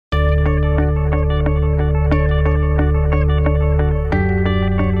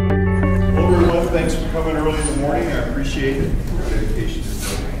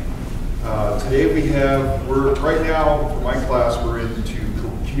we're right now, for my class, we're into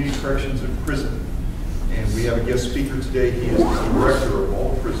community corrections and prison. And we have a guest speaker today. He is the director of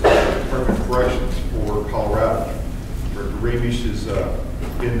all prisons, the Department of Corrections for Colorado. Director Raemisch has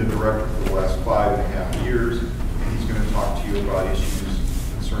been the director for the last 5.5 years, and he's going to talk to you about issues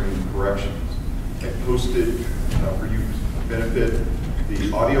concerning corrections. I posted for you to benefit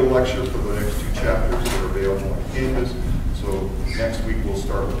the audio lecture for the next 2 chapters that are available on campus. So next week we'll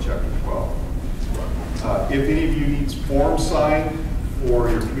start with chapter 12. If any of you needs forms signed for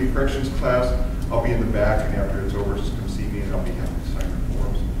your community corrections class, I'll be in the back, and after it's over, just come see me, and I'll be happy to sign your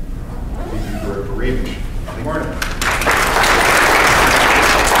forms. Thank you for Raemisch. Good morning.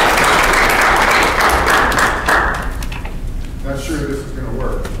 Not sure this is going to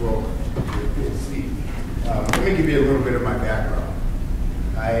work. We'll see. Let me give you a little bit of my background.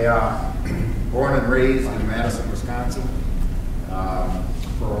 I born and raised in Madison, Wisconsin.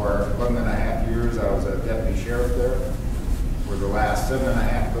 For 11.5 years, I was a deputy sheriff there. For the last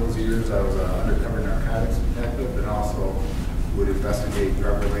 7.5 of those years, I was an undercover narcotics detective and also would investigate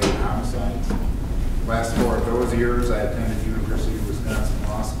drug-related homicides. Last 4 of those years, I attended University of Wisconsin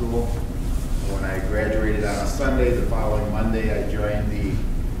Law School. When I graduated on a Sunday, the following Monday, I joined the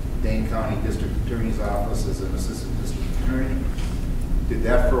Dane County District Attorney's Office as an assistant district attorney. Did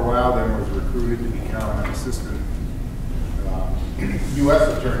that for a while, then was recruited to become an assistant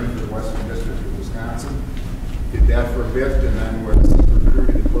U.S. attorney for the Western District of Wisconsin. Did that for a bit, and then was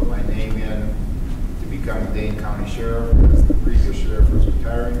recruited to put my name in to become the Dane County Sheriff, as the previous sheriff was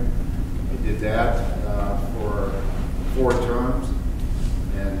retiring. I did that for 4 terms,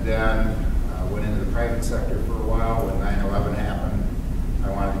 and then went into the private sector for a while. When 9/11 happened, I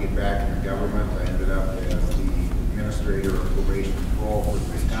wanted to get back into government. I ended up as the administrator of probation control for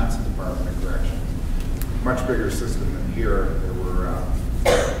the Wisconsin Department of Corrections. Much bigger system than here.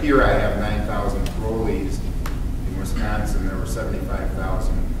 Here I have 9,000 parolees. In Wisconsin, there were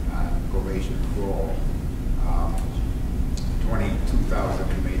 75,000 on probation parole, 22,000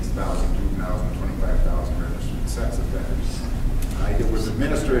 inmates, 1,000 juveniles, and 25,000 registered sex offenders. I was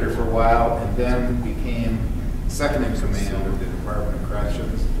administrator for a while and then became second in command of the Department of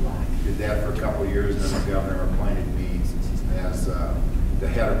Corrections. Did that for a couple of years, and then the governor appointed me as the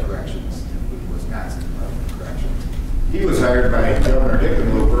head of corrections in the Wisconsin Department of Corrections. He was hired by Governor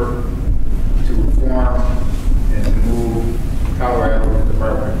Hickenlooper to reform and to move Colorado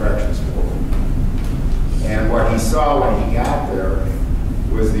Department of Corrections forward. And what he saw when he got there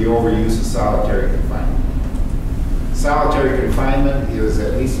was the overuse of solitary confinement. Solitary confinement is,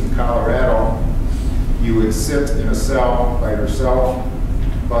 at least in Colorado, you would sit in a cell by yourself,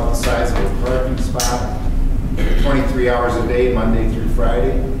 about the size of a parking spot, 23 hours a day, Monday through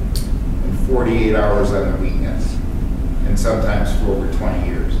Friday, and 48 hours on the weekends, and sometimes for over 20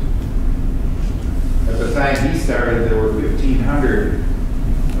 years. At the time he started, there were 1,500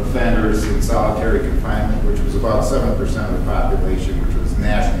 offenders in solitary confinement, which was about 7% of the population, which was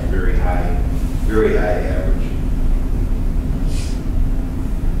nationally very high average.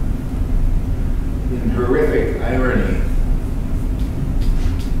 In horrific irony,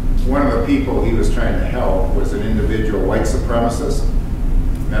 one of the people he was trying to help was an individual white supremacist,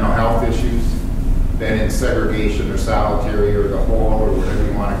 mental health issues, been in segregation or solitary or the hole or whatever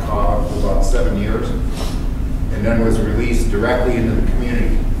you want to call it for about 7 years, and then was released directly into the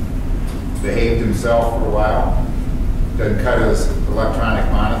community. Behaved himself for a while, then cut his electronic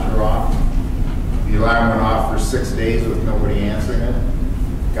monitor off. The alarm went off for 6 days with nobody answering it.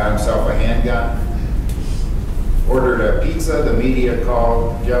 Got himself a handgun. Ordered a pizza. The media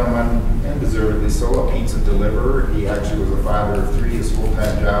called gentleman, and deservedly so, a pizza deliverer. He actually was a father of 3. His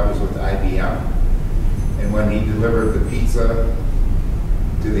full-time job was with IBM. And when he delivered the pizza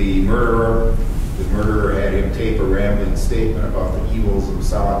to the murderer had him tape a rambling statement about the evils of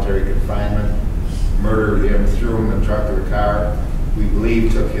solitary confinement, murdered him, threw him in the trunk of the car. We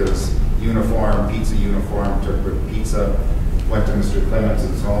believe took his uniform, pizza uniform, took the pizza, went to Mr.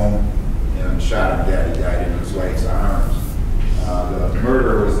 Clements' home, and shot him dead. He died in his wife's arms. The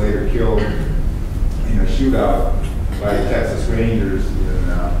murderer was later killed in a shootout by the Texas Rangers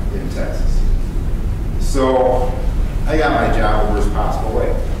in Texas. So I got my job the worst possible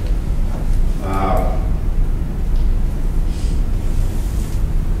way.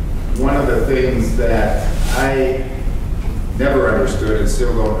 One of the things that I never understood and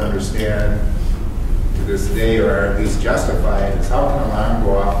still don't understand to this day, or at least justify it, is how can an alarm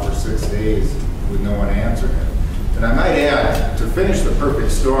go off for 6 days with no one answering it? And I might add, to finish the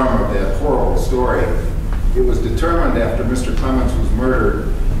perfect storm of that horrible story, it was determined after Mr. Clements was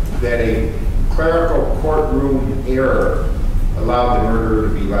murdered that a clerical courtroom error allowed the murderer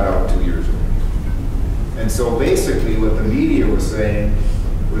to be let out 2 years ago. And so basically what the media was saying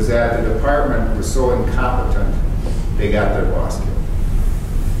was that the department was so incompetent, they got their boss killed.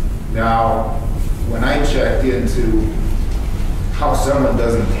 Now, when I checked into how someone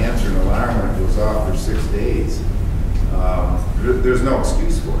doesn't answer an alarm when it goes off for 6 days, there's no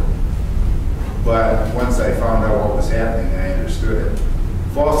excuse for it. But once I found out what was happening, I understood it.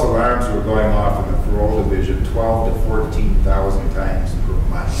 False alarms were going off in the parole division 12 to 14,000 times per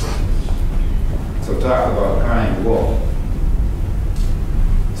month. So talk about crying wolf.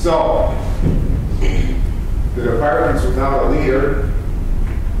 So, the department's without a leader.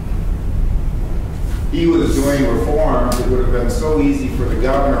 He was doing reforms. It would have been so easy for the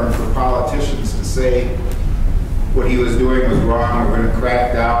governor and for politicians to say what he was doing was wrong. We're going to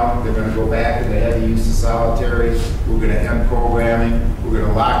crack down. They're going to go back to the heavy use of solitary. We're going to end programming. We're going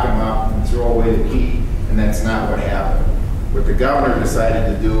to lock them up and throw away the key. And that's not what happened. What the governor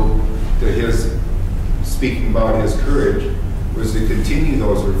decided to do, to his speaking about his courage, was to continue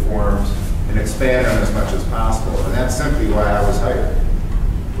those reforms and expand them as much as possible. And that's simply why I was hired,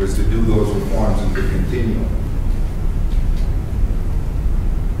 was to do those reforms and to continue.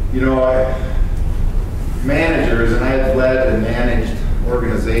 You know, managers, and I have led and managed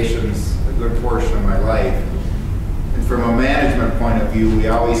organizations a good portion of my life. And from a management point of view, we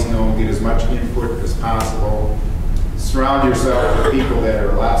always know get as much input as possible. Surround yourself with people that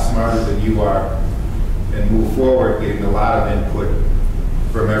are a lot smarter than you are, and move forward getting a lot of input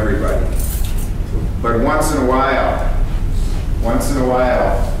from everybody. But once in a while,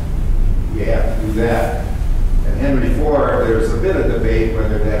 you have to do that. And Henry Ford, there's a bit of debate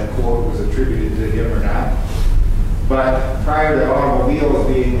whether that quote was attributed to him or not. But prior to automobiles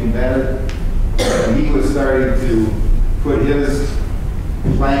being invented, he was starting to put his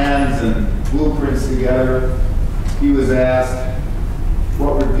plans and blueprints together. He was asked,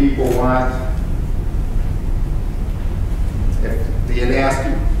 what would people want if they had asked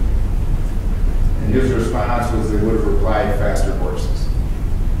him? And his response was they would have replied, faster horses.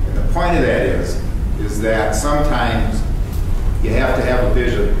 And the point of that is that sometimes you have to have a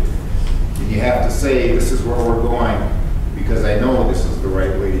vision, and you have to say, this is where we're going, because I know this is the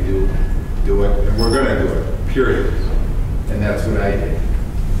right way to do it, and we're going to do it, period. And that's what I did.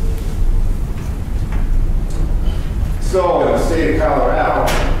 So in the state of Colorado,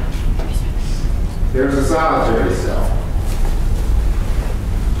 there's a solitary cell.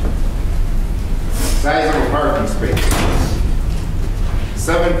 Size of a parking space.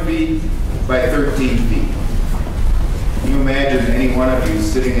 7 feet by 13 feet. Can you imagine any one of you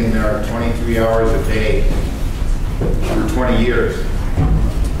sitting in there 23 hours a day for 20 years?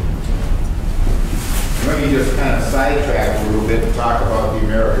 Let me just kind of sidetrack a little bit and talk about the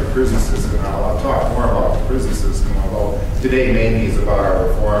American prison system. I'll talk more about the prison system, although today mainly is about our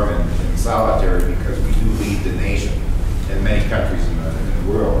reform in solitary, because we do lead the nation and many countries in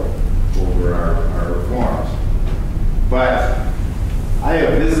the world over our reforms. But I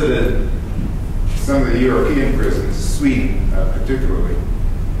have visited some of the European prisons, Sweden particularly,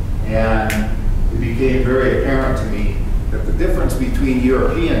 and it became very apparent to me that the difference between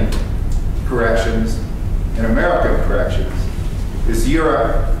European corrections and American corrections is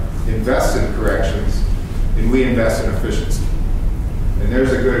Europe invests in corrections and we invest in efficiency. And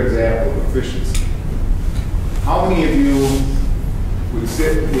there's a good example of efficiency. How many of you would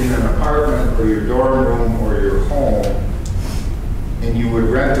sit in an apartment or your dorm room or your home and you would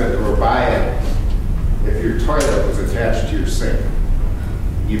rent it or buy it if your toilet was attached to your sink?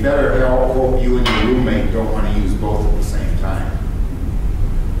 You better hope you and your roommate don't want to use both at the same time.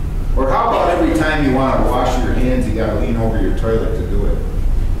 Or how about every time you want to wash your hands, you got to lean over your toilet to do it?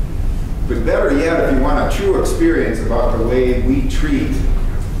 But better yet, if you want a true experience about the way we treat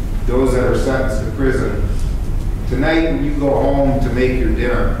those that are sentenced to prison, tonight when you go home to make your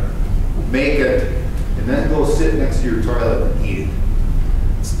dinner, make it, and then go sit next to your toilet and eat it.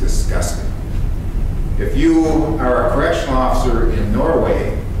 It's disgusting. If you are a correctional officer in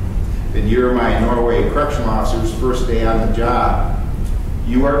Norway, and you're my Norway correctional officer's first day on the job,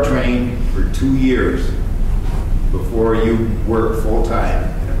 you are trained for 2 years before you work full-time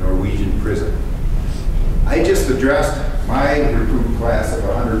in a Norwegian prison. I just addressed my recruit class of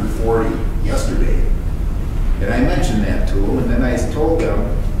 140 yesterday, and I mentioned that to them, and then I told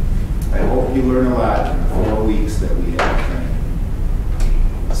them, I hope you learn a lot in the 4 weeks that we have training.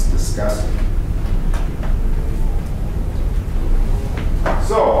 It's disgusting.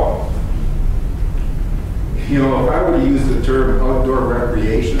 So, you know, if I were to use the term outdoor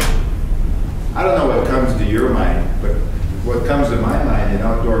recreation, I don't know what comes to your mind, but what comes to my mind in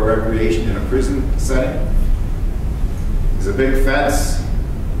outdoor recreation in a prison setting is a big fence,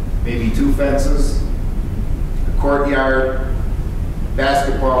 maybe 2 fences, courtyard,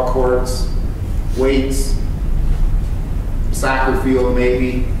 basketball courts, weights, soccer field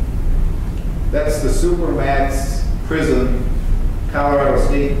maybe. That's the Supermax Prison, Colorado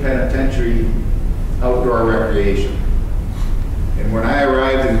State Penitentiary outdoor recreation. And when I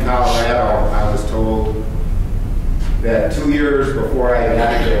arrived in Colorado, I was told that 2 years before I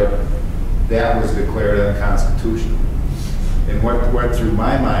got there, that was declared unconstitutional. And what went through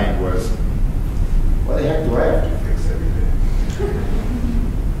my mind was, why the heck do I have to fix everything?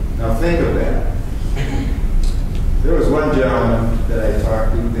 Now think of that. There was one gentleman that I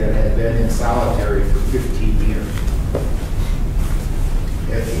talked to that had been in solitary for 15 years.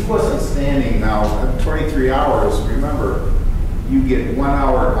 If he wasn't standing now 23 hours, remember, you get 1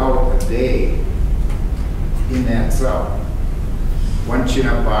 hour out a day in that cell. One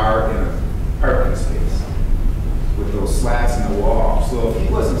chin-up bar in a parking space with those slats in the wall. So if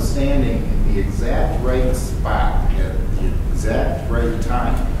he wasn't standing in the exact right spot at the exact right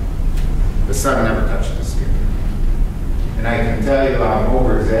time, the sun never touched his skin. And I can tell you I'm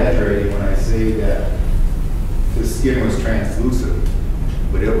over-exaggerating when I say that his skin was translucent,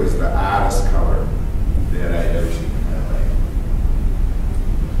 but it was the oddest color that I had ever seen in my life.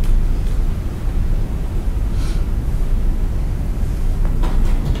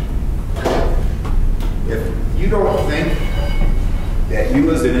 If you don't think that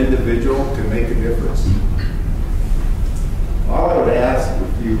you as an individual can make a difference, all I would ask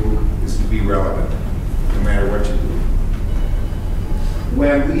of you is to be relevant, no matter what you do.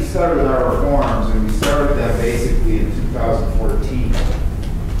 When we started our reforms, and we started that basically in 2014,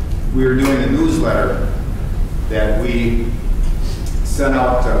 we were doing a newsletter that we sent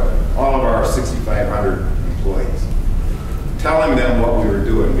out to all of our 6,500 employees, telling them what we were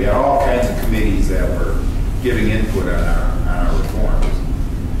doing. We had all kinds of committees that were giving input on our reforms.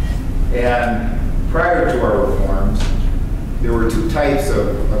 And prior to our reforms, there were two types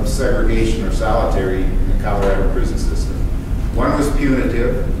of segregation or solitary in the Colorado prison system. One was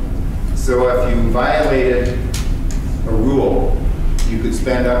punitive, so if you violated a rule, you could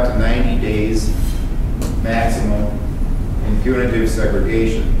spend up to 90 days maximum in punitive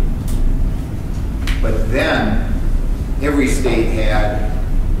segregation. But then, every state had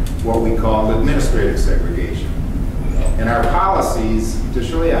what we called administrative segregation. And our policies, to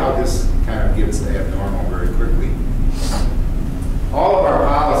show you how this kind of gets abnormal very quickly, all of our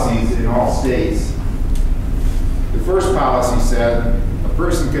policies in all states, the first policy said a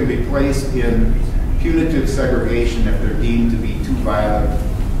person can be placed in punitive segregation if they're deemed to be too violent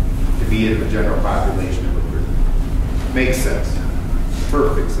to be in the general population of a prison. Makes sense.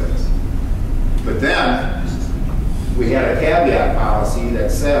 Perfect sense. But then we had a caveat policy that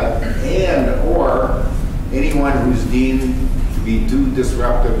said, and or anyone who's deemed to be too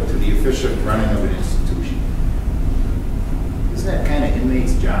disruptive to the efficient running of an institution. Isn't that kind of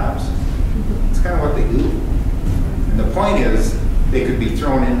inmates' jobs? It's kind of what they do. And the point is, they could be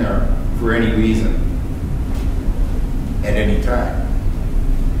thrown in there for any reason, at any time.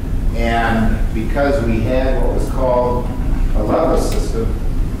 And because we had what was called a level system,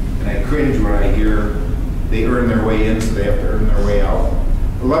 and I cringe when I hear they earn their way in, so they have to earn their way out.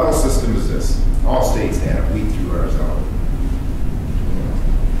 The level system is this. All states had it. We threw ours out.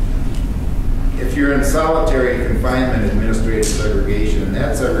 If you're in solitary confinement, administrative segregation,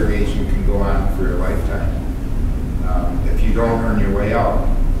 that segregation can go on for your lifetime. If you don't earn your way out.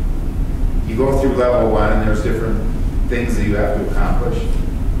 You go through level 1, and there's different things that you have to accomplish.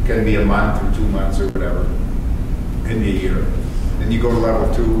 It can be a month or 2 months or whatever in the year. Then you go to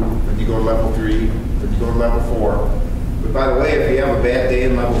level 2, then you go to level 3, then you go to level 4. But by the way, if you have a bad day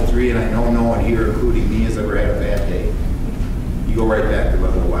in level 3, and I know no one here, including me, has ever had a bad day, you go right back to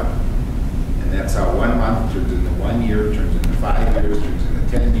level 1. And that's how 1 month turns into 1 year, turns into 5 years, turns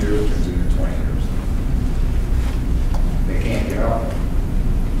into 10 years, turns into 20 years. They can't get out.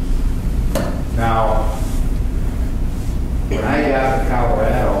 Now, when I got to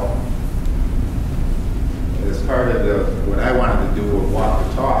Colorado, as part of what I wanted to do with Walk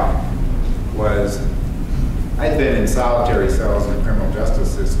the Talk was, I'd been in solitary cells in the criminal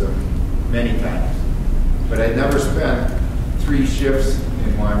justice system many times, but I'd never spent 3 shifts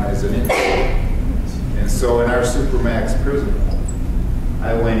in one as an inmate. And so in our Supermax prison,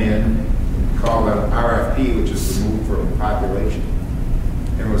 I went in, called an RFP, which is removed from the population,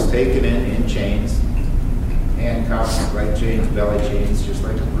 and was taken in chains, handcuffs, leg chains, belly chains, just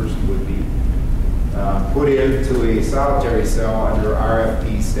like a person would be, put into a solitary cell under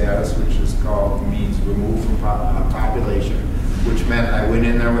RFP status, which is called, means removed from population, which meant I went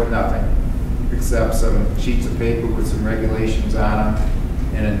in there with nothing except some sheets of paper with some regulations on them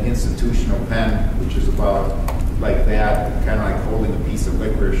and an institutional pen, which is about like that, kind of like holding a piece of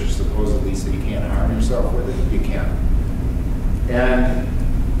licorice supposedly so you can't harm yourself with it. You can. And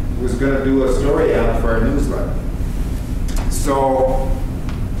was going to do a story on it for our newsletter. So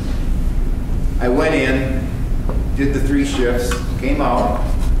I went in, did the 3 shifts, came out,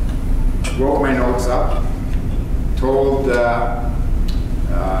 wrote my notes up, told a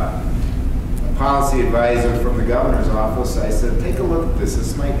policy advisor from the governor's office, I said, take a look at this.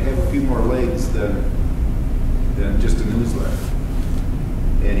 This might have a few more legs than just a newsletter.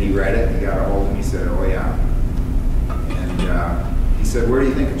 And he read it, he got a hold of me, he said, oh yeah. And he said, where do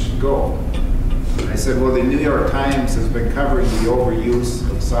you think it should go? And I said, well, the New York Times has been covering the overuse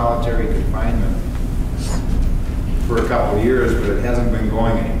of solitary confinement for a couple of years, but it hasn't been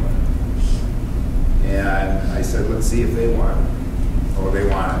going anywhere. And I said, let's see if they want it. Oh, they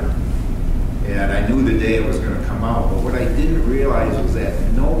wanted it. And I knew the day it was going to come out, but what I didn't realize was that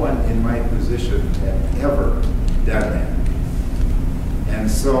no one in my position had ever done that. And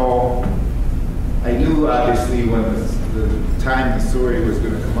so I knew, obviously, when the time the story was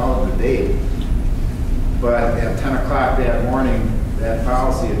going to come out, the date. But at 10 o'clock that morning, that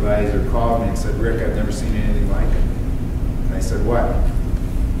policy advisor called me and said, Rick, I've never seen anything like it. And I said, what?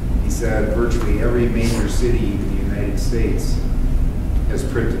 He said, virtually every major city in the United States has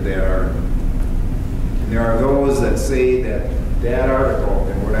printed that article. And there are those that say that that article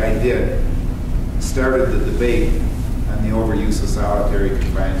and what I did started the debate on the overuse of solitary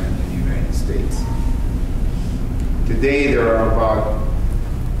confinement in the United States. Today, there are about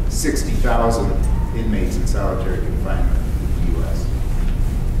 60,000 inmates in solitary confinement in the U.S.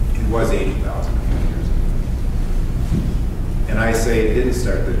 It was 80,000 a few years ago. And I say it didn't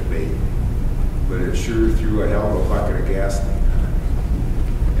start the debate, but it sure threw a hell of a bucket of gasoline on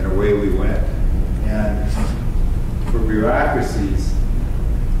it. And away we went. And for bureaucracies,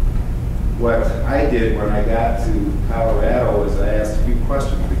 what I did when I got to Colorado is I asked a few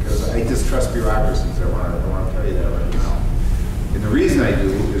questions because I distrust bureaucracies. I want to tell you that right now. And the reason I do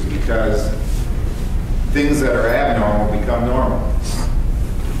is because things that are abnormal become normal.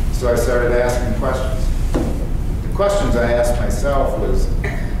 So I started asking questions. The questions I asked myself was,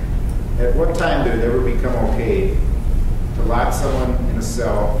 at what time did it ever become okay to lock someone in a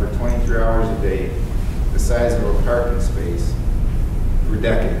cell for 23 hours a day, the size of a parking space, for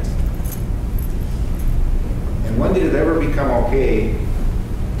decades? And when did it ever become okay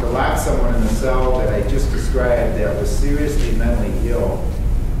to lock someone in a cell that I just described that was seriously mentally ill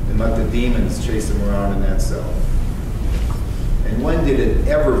and let the demons chase them around in that cell? And when did it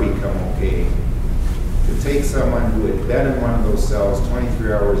ever become okay to take someone who had been in one of those cells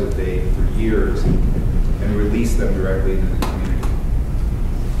 23 hours a day for years and release them directly into the community?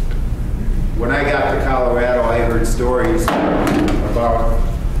 When I got to Colorado, I heard stories about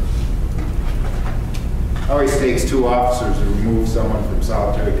how it takes 2 officers to remove someone from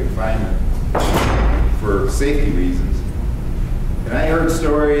solitary confinement for safety reasons. And I heard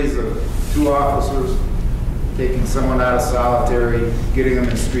stories of 2 officers taking someone out of solitary, getting them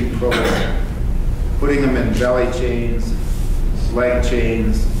in street clothes, putting them in belly chains, leg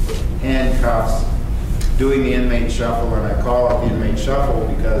chains, handcuffs, doing the inmate shuffle, and I call it the inmate shuffle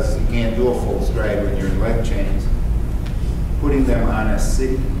because you can't do a full stride when you're in leg chains, putting them on a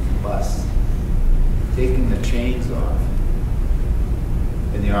city bus, taking the chains off,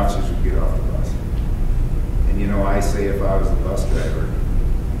 and the officers would get off the bus. And you know, I say if I was the bus driver,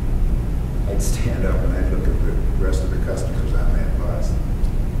 I'd stand up and I'd look at the rest of the customers on that bus,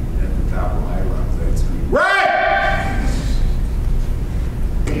 and at the top of my lungs, I'd scream, "Right!"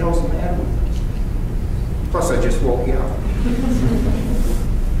 What the hell's the matter with them? Plus, I just woke you up.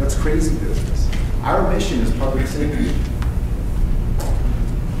 That's crazy business. Our mission is public safety.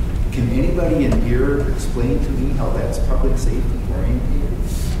 Can anybody in here explain to me how that's public safety oriented?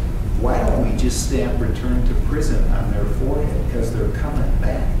 Why don't we just stamp return to prison on their forehead because they're coming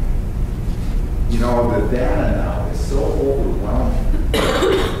back? You know, the data now is so overwhelming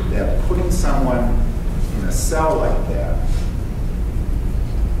that putting someone in a cell like that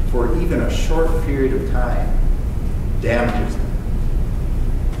for even a short period of time damages them.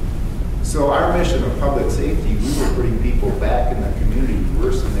 So our mission of public safety, we were putting people back in the community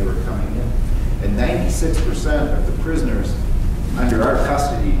worse than they were coming in. And 96% of the prisoners under our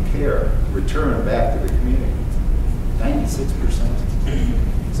custody and care return back to the community.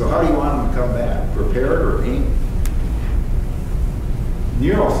 96%. So how do you want them to come back? Prepared or aimed?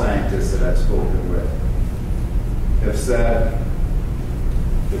 Neuroscientists that I've spoken with have said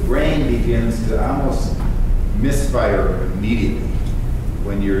the brain begins to almost misfire immediately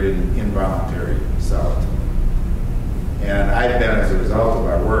when you're in involuntary solitude. And I've been, as a result of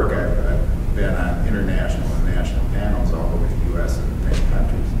our work, I've been on international and international panels all over the U.S. and many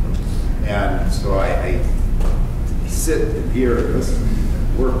countries. And so I sit and hear and listen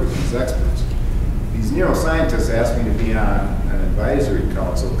and work with these experts. These neuroscientists asked me to be on an advisory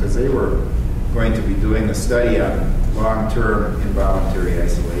council because they were going to be doing a study on long-term involuntary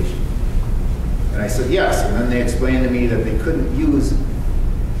isolation. And I said yes, and then they explained to me that they couldn't use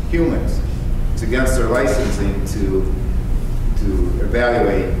humans. It's against their licensing to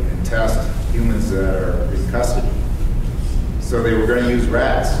evaluate and test humans that are in custody. So they were going to use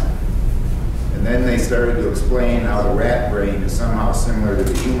rats. And then they started to explain how the rat brain is somehow similar to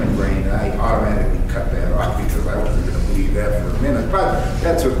the human brain, and I automatically cut that off because I wasn't going to believe that for a minute, but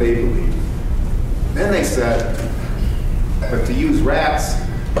that's what they believe. Then they said, but to use rats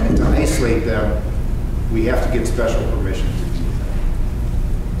and to isolate them, we have to get special permission to do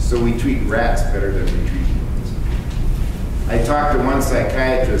that. So we treat rats better than we treat humans. I talked to one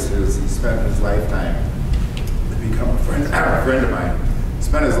psychiatrist who spent his lifetime to become a friend of mine.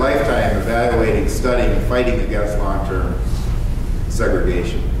 Spent his lifetime evaluating, studying, and fighting against long-term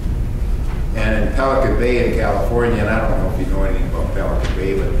segregation. And in Pelican Bay in California, and I don't know if you know anything about Pelican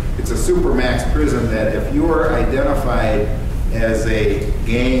Bay, but it's a supermax prison that if you are identified as a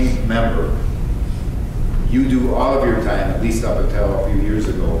gang member, you do all of your time, at least up until a few years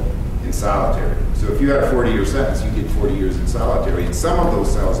ago, in solitary. So if you had a 40-year sentence, you did 40 years in solitary. And some of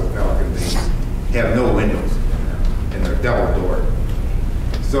those cells at Pelican Bay have no windows in them, and they're double-doored.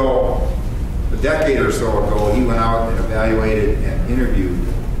 So a decade or so ago, he went out and evaluated and interviewed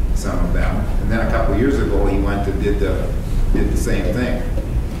some of them. And then a couple years ago, he went and did the same thing.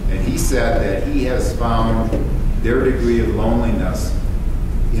 And he said that he has found their degree of loneliness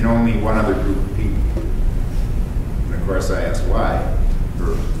in only one other group of people. And of course, I asked why,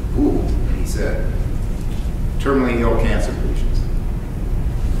 or who, and he said, terminally ill cancer patients.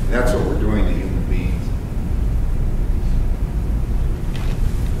 And that's what we're doing to human beings.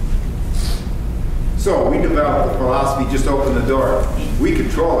 So we developed the philosophy, just open the door. We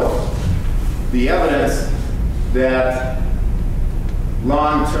control it. The evidence that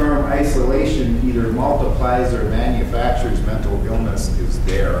long-term isolation either multiplies or manufactures mental illness is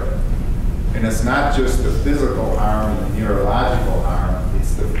there. And it's not just the physical harm and the neurological harm,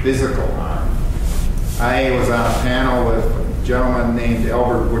 it's the physical harm. I was on a panel with a gentleman named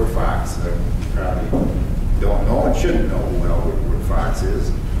Albert Woodfox. You probably don't know and shouldn't know who Albert Woodfox is.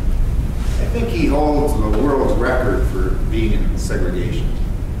 I think he holds the world's record for being in segregation.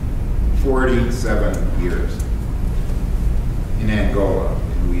 47 years in Angola,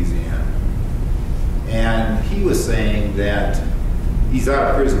 in Louisiana. And he was saying that, he's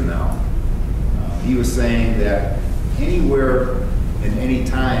out of prison now, he was saying that anywhere and any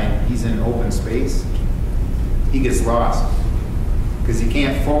time he's in open space, he gets lost because he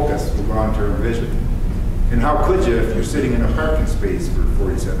can't focus with long-term vision. And how could you if you're sitting in a parking space for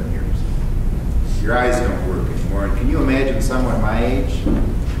 47 years? Your eyes don't work anymore. And can you imagine someone my age,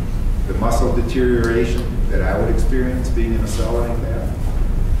 the muscle deterioration that I would experience being in a cell like that?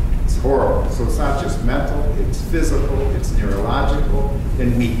 It's horrible. So it's not just mental, it's physical, it's neurological,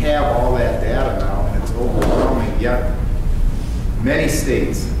 and we have all that data now, and it's overwhelming, yet many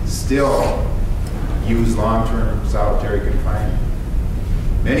states still use long-term solitary confinement.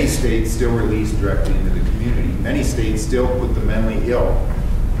 Many states still release directly into the community. Many states still put the mentally ill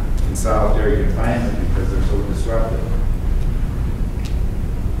in solitary confinement because they're so disruptive.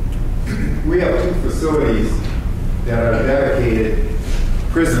 We have 2 facilities that are dedicated,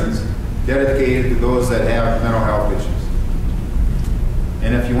 prisons, dedicated to those that have mental health issues.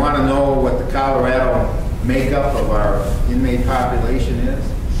 And if you want to know what the Colorado makeup of our inmate population is,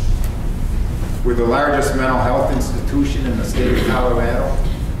 we're the largest mental health institution in the state of Colorado.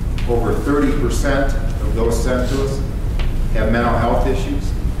 Over 30% of those sent to us have mental health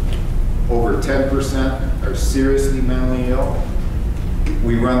issues. Over 10% are seriously mentally ill.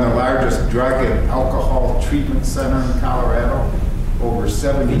 We run the largest drug and alcohol treatment center in Colorado. Over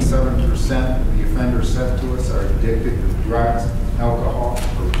 77% of the offenders sent to us are addicted to drugs, alcohol,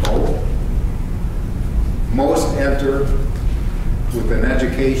 or both. Most enter with an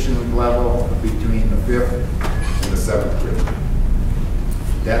education level between the 5th and the 7th grade.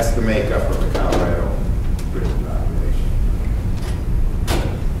 That's the makeup of the Colorado prison population.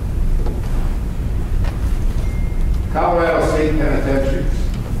 Colorado State Penitentiaries.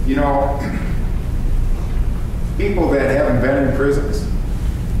 You know, people that haven't been in prisons,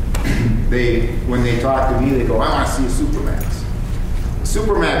 when they talk to me, they go, I want to see a supermax. A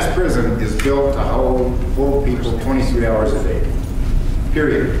supermax prison is built to hold people 23 hours a day,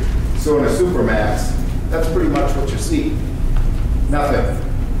 period. So in a supermax, that's pretty much what you see. Nothing.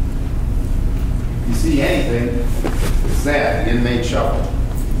 you see anything, it's that, the inmate shuffle.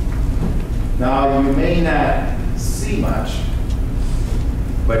 Now, you may not see much,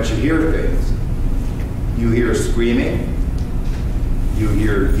 but you hear things. You hear screaming, you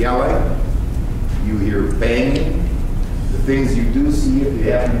hear yelling, you hear banging. The things you do see, if you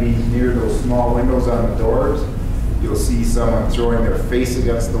happen to be near those small windows on the doors, you'll see someone throwing their face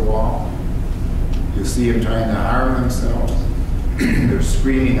against the wall. You'll see them trying to harm themselves. They're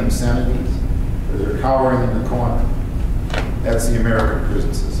screaming obscenities, or they're cowering in the corner. That's the American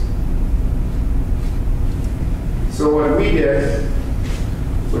prison system. So what we did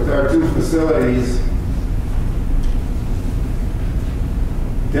with our 2 facilities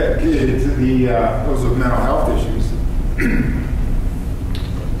dedicated to those with mental health issues,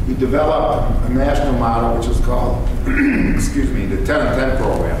 we developed a national model which is called, excuse me, the 10-10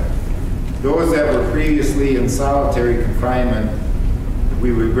 program. Those that were previously in solitary confinement,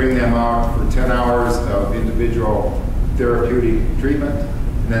 we would bring them out for 10 hours of individual therapeutic treatment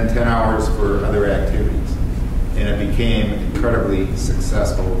and then 10 hours for other activities. And it became incredibly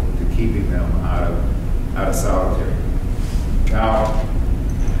successful to keeping them out of solitary. Now,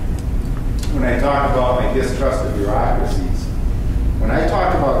 when I talk about my distrust of bureaucracies, when I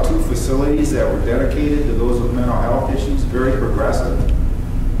talk about 2 facilities that were dedicated to those with mental health issues, very progressive,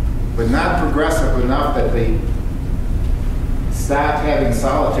 but not progressive enough that they stopped having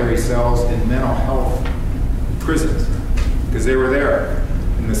solitary cells in mental health prisons, because they were there.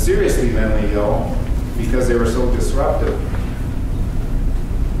 And the seriously mentally ill, because they were so disruptive,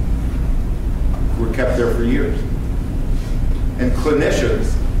 were kept there for years. And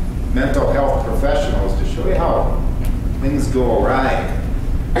clinicians, mental health professionals, to show you how things go awry.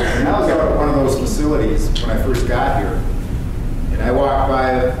 And I was out at one of those facilities when I first got here, and I walked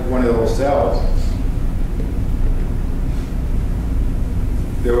by one of those cells.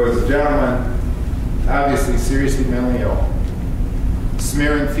 There was a gentleman, obviously seriously mentally ill,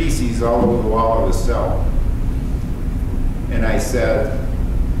 smearing feces all over the wall of his cell. And I said,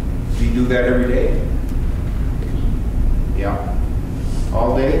 "Do you do that every day?" "Yeah."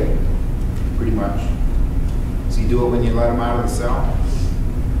 "All day?" "Pretty much." "Does he do it when you let him out of the cell?"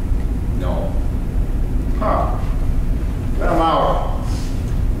 "No." "Huh. Let him out."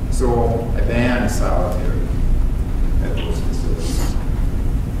 So I banned solitary at those facilities.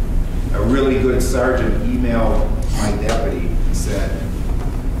 A really good sergeant emailed my deputy and said,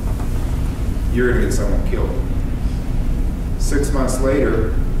 "You're going to get someone killed." 6 months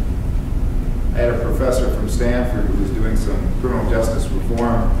later, I had a professor from Stanford who was doing some criminal justice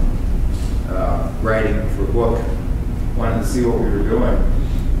reform writing for a book, wanted to see what we were doing.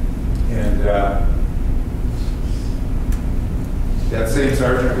 And that same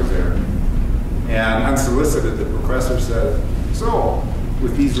sergeant was there. And unsolicited, the professor said, "So,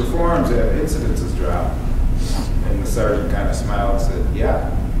 with these reforms, have incidences dropped?" And the sergeant kind of smiled and said,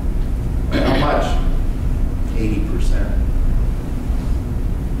 "Yeah." "How much?" 80%.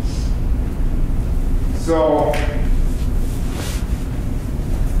 So,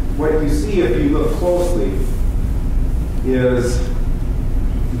 what you see if you look closely is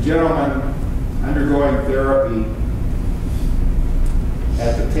the gentleman undergoing therapy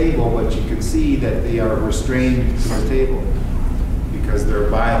at the table, but you can see that they are restrained to the table because they're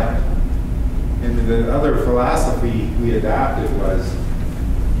violent. And the other philosophy we adopted was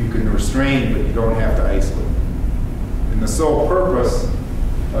you can restrain, but you don't have to isolate. And the sole purpose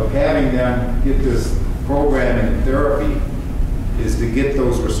of having them get this program in therapy is to get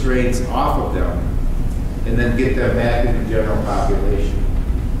those restraints off of them and then get them back in the general population.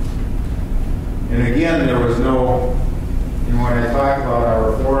 And again, there was no, when I talked about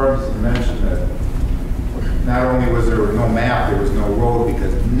our reforms, you mentioned that not only was there no map, there was no road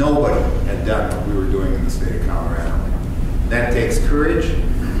because nobody had done what we were doing in the state of Colorado. That takes courage,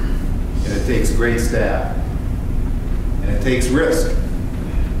 and it takes great staff, and it takes risk.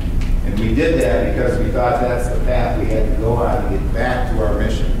 And we did that because we thought that's the path we had to go on to get back to our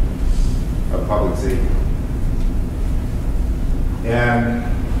mission of public safety. And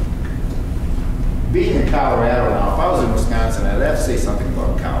being in Colorado now, if I was in Wisconsin, I'd have to say something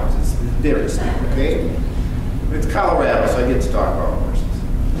about cows. It's different, okay? It's Colorado, so I get to talk about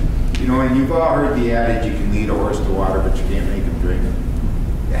horses. You know, and you've all heard the adage, you can lead a horse to water, but you can't make him drink it.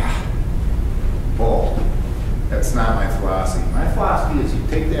 Yeah. Bull. That's not my philosophy. My philosophy is you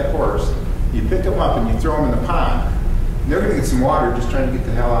take that horse, you pick him up and you throw him in the pond, and they're going to get some water just trying to get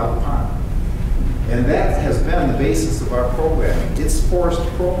the hell out of the pond. And that has been the basis of our programming. It's forced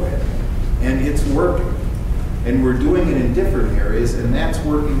programming, and it's working. And we're doing it in different areas, and that's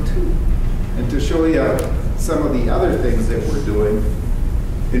working too. And to show you some of the other things that we're doing,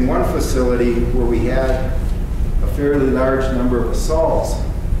 in one facility where we had a fairly large number of assaults,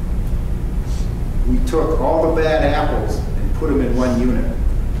 we took all the bad apples and put them in one unit.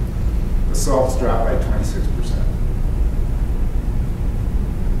 Assaults dropped by 26%.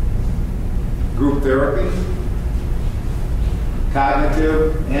 Group therapy,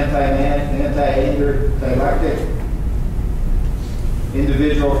 cognitive, anti-anger, dialectic,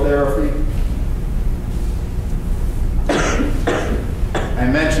 individual therapy. I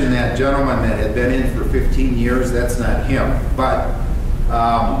mentioned that gentleman that had been in for 15 years. That's not him, but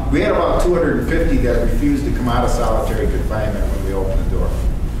we had about 250 that refused to come out of solitary confinement when we opened the door.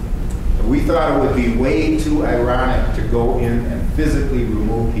 And we thought it would be way too ironic to go in and physically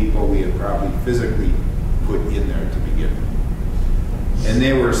remove people we had probably physically put in there to begin with. And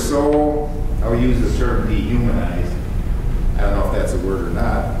they were so, I'll use the term dehumanized. I don't know if that's a word or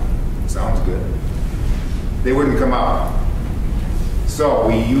not. Sounds good. They wouldn't come out. So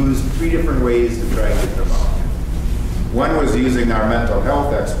we used 3 different ways to try and get them out. One was using our mental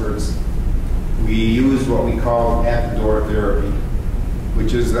health experts. We used what we call at-the-door therapy,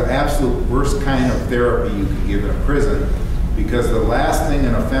 which is the absolute worst kind of therapy you can give in a prison, because the last thing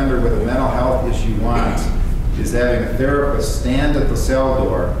an offender with a mental health issue wants is having a therapist stand at the cell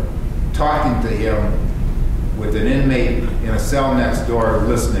door, talking to him with an inmate in a cell next door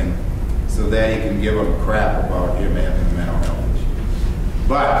listening, so that he can give him crap about him having a mental health issue.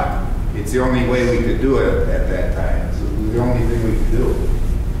 But it's the only way we could do it at that time. It was the only thing we could do.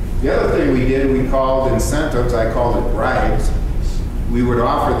 The other thing we did, we called incentives. I called it bribes. We would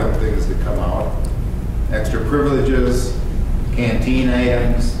offer them things to come out. Extra privileges, canteen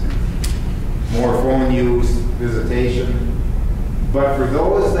items, more phone use, visitation. But for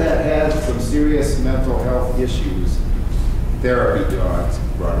those that had some serious mental health issues, therapy dogs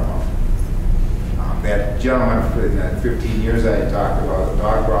brought them out. That gentleman in that 15 years I had talked about, the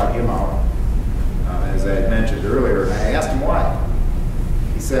dog brought him out, as I had mentioned earlier, and I asked him why.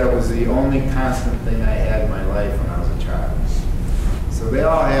 He said it was the only constant thing I had in my life when I was a child. So they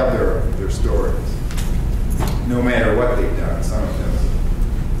all have their stories, no matter what they've done. Some of them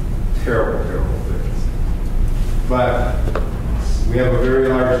terrible, terrible things. But we have a very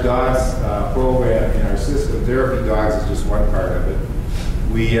large dogs program in our system. Therapy dogs is just one part of it.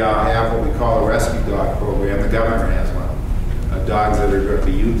 We have what we call a rescue dog program. The governor has one. Dogs that are going to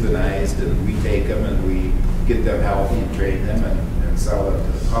be euthanized, and we take them and we get them healthy and train them and sell them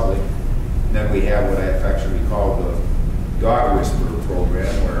to the public. And then we have what I affectionately call the dog whisperer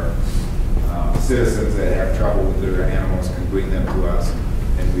program, where citizens that have trouble with their animals can bring them to us,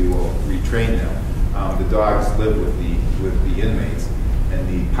 and we will retrain them. The dogs live with the inmates, and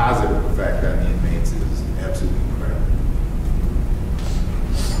the positive effect on the inmates is absolutely incredible.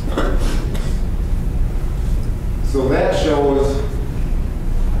 So that shows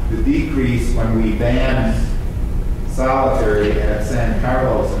the decrease when we banned solitary at San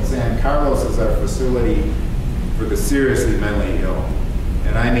Carlos. And San Carlos is our facility for the seriously mentally ill.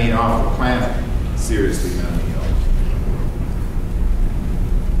 And I mean off the planet, seriously mentally ill.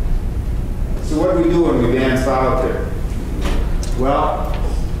 So what do we do when we ban solitary? Well,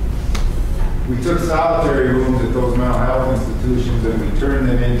 we took solitary rooms at those mental health institutions and we turned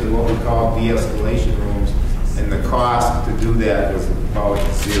them into what we call de-escalation rooms, and the cost to do that was about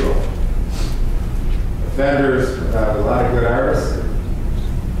zero. Offenders, a lot of good artists,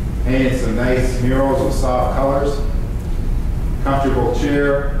 painted some nice murals with soft colors, comfortable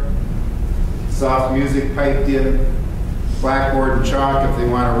chair, soft music piped in, blackboard and chalk if they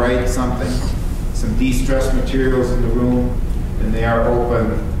want to write something, some de-stress materials in the room, and they are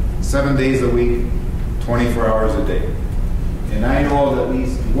open 7 days a week, 24 hours a day. And I know of at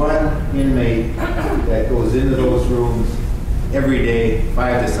least one inmate that goes into those rooms every day,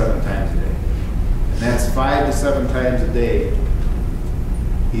 5 to 7 times a day. And that's 5 to 7 times a day.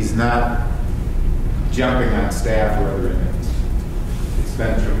 He's not jumping on staff or other inmates. It's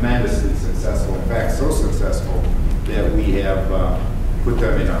been tremendously successful. In fact, so successful that we have put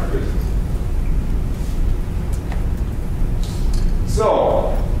them in our prisons.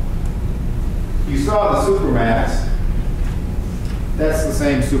 So, you saw the Supermax. That's the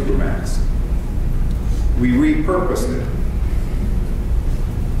same Supermax. We repurposed it.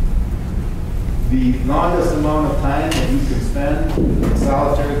 The longest amount of time that you can spend in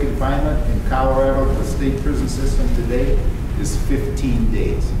solitary confinement in Colorado, the state prison system today, is 15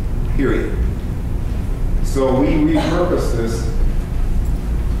 days, period. So we repurposed this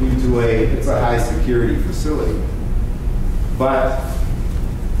into it's a high security facility. But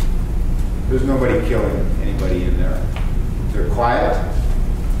there's nobody killing anybody in there. They're quiet,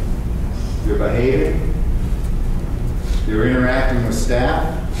 they're behaving, They're interacting with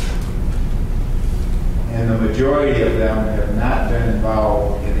staff, and the majority of them have not been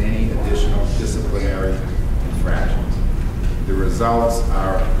involved in any additional disciplinary infractions. The results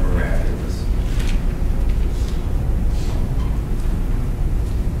are miraculous.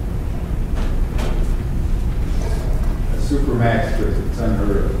 A supermax prison, it's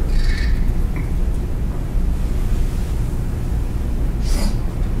unheard of.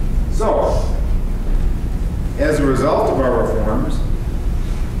 So, as a result of our reforms,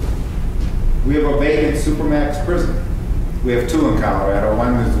 we have a vacant supermax prison. We have two in Colorado.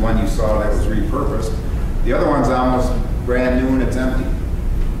 One is the one you saw that was repurposed. The other one's almost brand new and it's empty.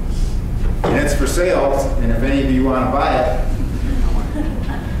 And it's for sale, and if any of you want to buy it,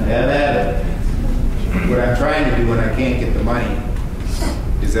 have at it. What I'm trying to do when I can't get the money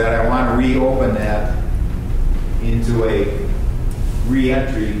is that I want to reopen that into a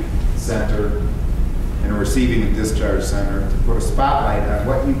re-entry center and a receiving and discharge center to put a spotlight on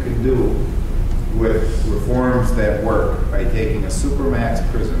what you can do with reforms that work by taking a supermax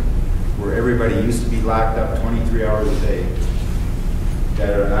prison where everybody used to be locked up 23 hours a day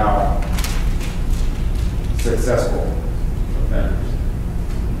that are now successful offenders.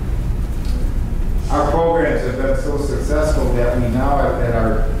 Our programs have been so successful that we now have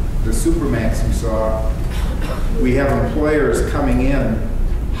at the supermax you saw, we have employers coming in,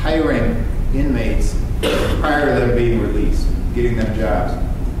 hiring inmates prior to them being released, getting them jobs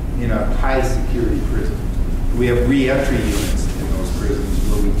in a high security prison. We have re-entry units in those prisons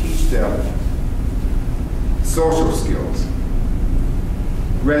where we teach them social skills,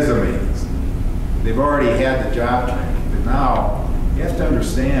 resumes. They've already had the job training, but now you have to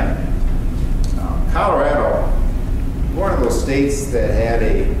understand, Colorado, one of those states that had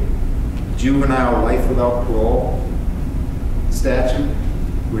a juvenile life without parole statute,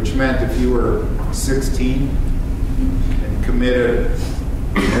 which meant if you were 16 and committed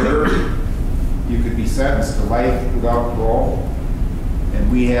murder, you could be sentenced to life without parole. And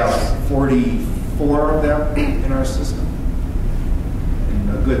we have 44 of them in our system. And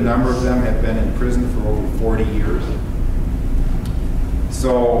a good number of them have been in prison for over 40 years.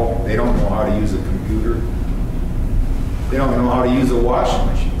 So they don't know how to use a computer. They don't know how to use a washing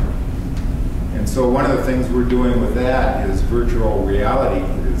machine. And so one of the things we're doing with that is virtual reality.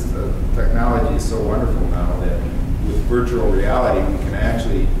 Is the technology is so wonderful now that with virtual reality we can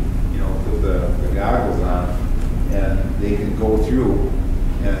actually, put the goggles on and they can go through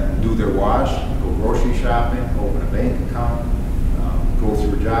and do their wash, go grocery shopping, open a bank account, go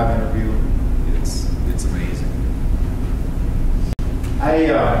through a job interview. It's amazing.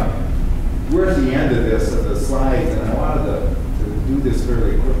 We're at the end of the slides, and I wanted to do this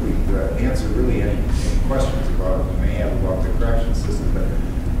fairly quickly to answer really any questions about you may have about the correction system. But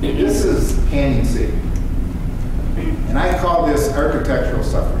this is Canyon City, and I call this architectural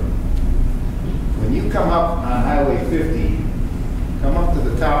suffering. When you come up on Highway 50, come up to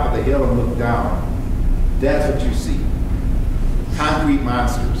the top of the hill and look down, that's what you see. Concrete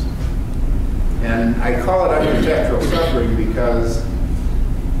monsters. And I call it architectural suffering because,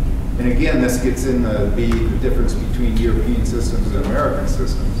 and again, this gets in the difference between European systems and American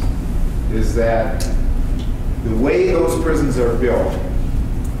systems, is that the way those prisons are built,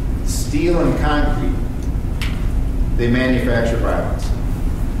 steel and concrete, they manufacture violence.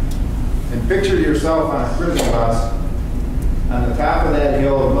 And picture yourself on a prison bus on the top of that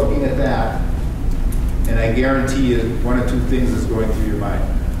hill and looking at that, and I guarantee you one of two things is going through your mind.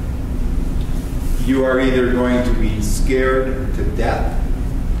 You are either going to be scared to death,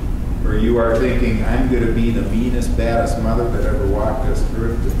 or you are thinking, I'm going to be the meanest, baddest mother that ever walked this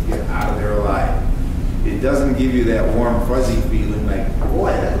earth to get out of there alive. It doesn't give you that warm, fuzzy feeling like,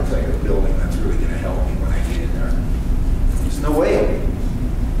 boy, that looks like a building that's really going to help me when I get in there. There's no way.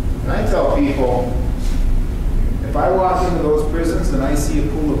 And I tell people, if I walk into those prisons and I see a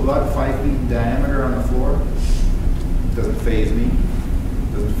pool of blood 5 feet in diameter on the floor, it doesn't faze me.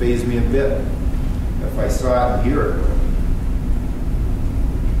 It doesn't faze me a bit. If I saw it and hear it,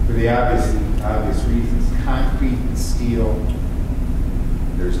 for the obvious reasons, concrete and steel,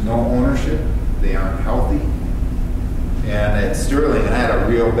 there's no ownership, they aren't healthy. And at Sterling, I had a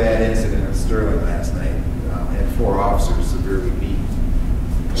real bad incident at Sterling last night. I had 4 officers severely beaten.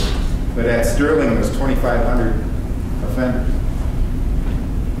 But at Sterling, it was 2,500 offenders.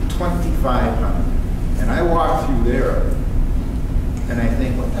 2,500. And I walked through there, and I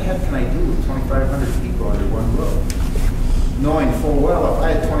think, what the heck can I do with 2,500 people under one roof? Knowing full well, if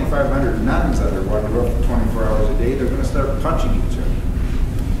I had 2,500 nuns under one roof for 24 hours a day, they're going to start punching each other.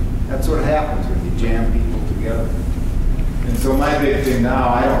 That's what happens when you jam people together. And so my big thing now,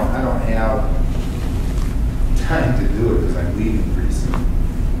 I don't have time to do it because I'm leaving pretty soon.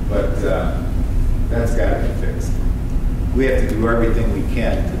 But that's got to be fixed. We have to do everything we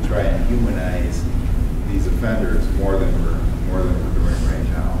can to try and humanize these offenders more than we're doing right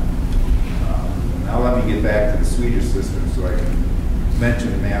now. Now let me get back to the Swedish system so I can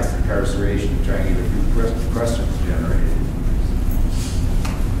mention mass incarceration and try and get a few questions generated.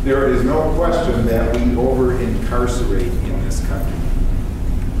 There is no question that we over-incarcerate in this country.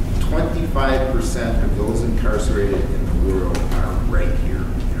 25% of those incarcerated in the world are right here in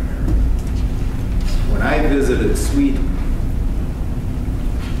America. When I visited Sweden,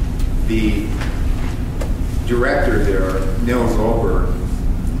 the director there, Nils Oberg,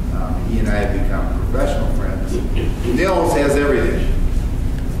 he and I have become professional friends. Nils has everything.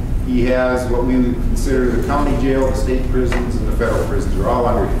 He has what we would consider the county jail, the state prisons, and the federal prisons are all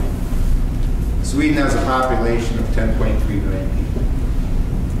under him. Sweden has a population of 10.3 million people.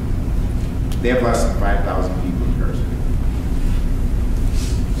 They have less than 5,000 people incarcerated.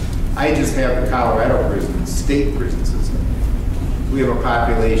 I just have the Colorado prison, state prison system. We have a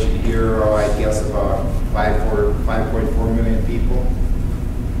population here, I guess about 5.4 million people.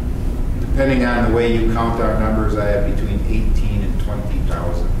 Depending on the way you count our numbers, I have between 18 and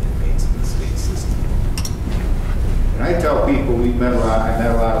 20,000 inmates in the state system. And I tell people I met a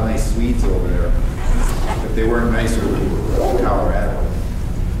lot of nice Swedes over there, but they weren't nicer than Colorado.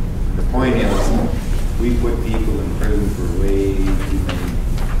 The point is, we put people in prison for way too many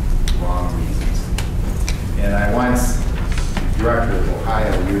wrong reasons. And I once, director of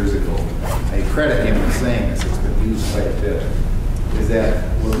Ohio years ago, I credit him for saying this, it's been used quite a bit, is that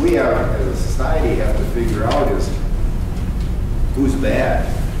what we have as a society have to figure out is who's bad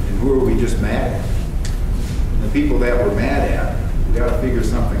and who are we just mad at. And the people that we're mad at, we got to figure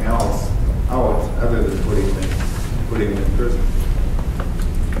something else out other than putting them in prison.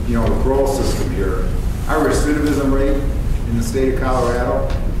 You know, the parole system here, our recidivism rate in the state of Colorado,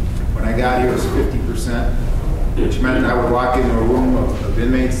 when I got here was 50%, which meant I would walk into a room of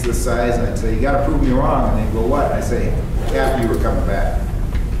inmates this size and I'd say, you got to prove me wrong. And they'd go, what? And I'd say, after you were coming back.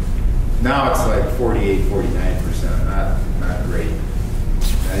 Now it's like 48, 49%, not great.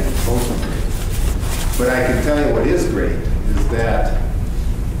 Not even close to great. But I can tell you what is great is that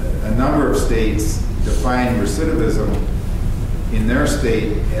a number of states define recidivism in their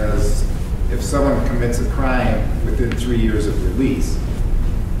state as if someone commits a crime within 3 years of release.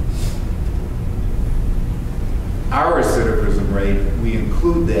 Our recidivism rate, we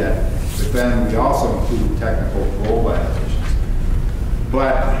include that, but then we also include technical parole violations.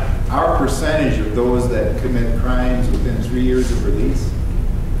 But our percentage of those that commit crimes within 3 years of release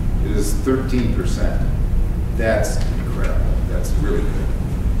is 13%. That's incredible. That's really good.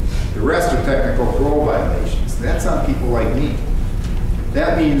 The rest are technical parole violations. That's on people like me.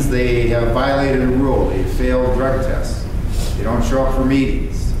 That means they have violated a rule. They failed drug tests. They don't show up for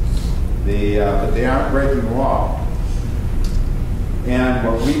meetings. But they aren't breaking the law. And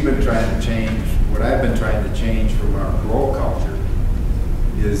what we've been trying to change, what I've been trying to change from our parole culture,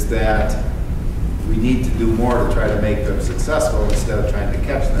 is that we need to do more to try to make them successful instead of trying to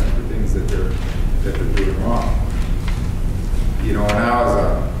catch them for things that they're doing wrong. You know, when I was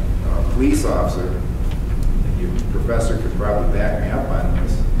a police officer, and your professor could probably back me up on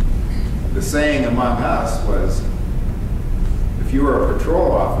this, the saying among us was, if you were a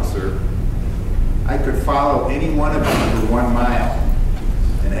patrol officer, I could follow any one of you for 1 mile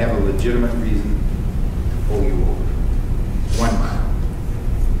and have a legitimate reason to pull you over. 1 mile.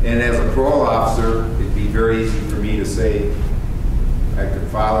 And as a parole officer, it'd be very easy for me to say, I could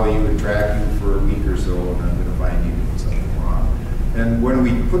follow you and track you for a week or so, and I'm going to find you doing something wrong. And when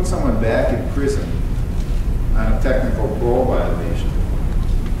we put someone back in prison on a technical parole violation,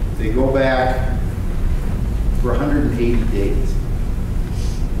 they go back for 180 days.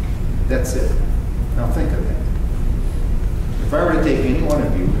 That's it. Now think of that. If I were to take any one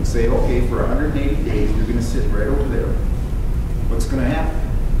of you and say, okay, for 180 days, you're going to sit right over there, what's going to happen?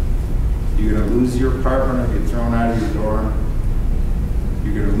 You're going to lose your apartment or get thrown out of your dorm.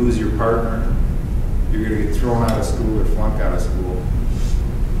 You're going to lose your partner. You're going to get thrown out of school or flunk out of school.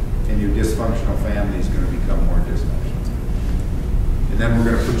 And your dysfunctional family is going to become more dysfunctional. And then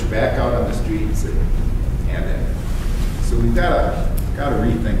we're going to put you back out on the street and say, and then. So we've got to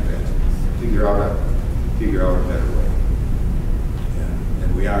rethink that. Figure out a better way. Yeah,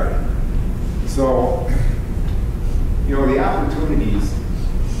 and we are. So, you know, the opportunities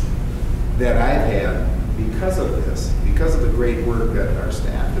that I've had because of this, because of the great work that our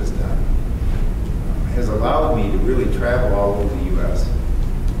staff has done, has allowed me to really travel all over the U.S.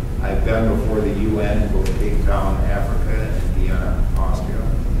 I've been before the UN in both Cape Town, Africa, and Vienna, Austria.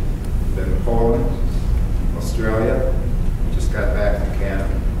 I've been to Poland, Australia, just got back from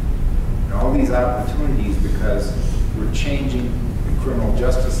Canada. And all these opportunities because we're changing the criminal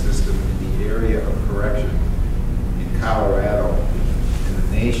justice system in the area of correction in Colorado, in the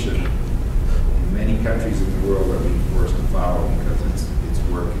nation, in many countries in the world are being forced to follow because it's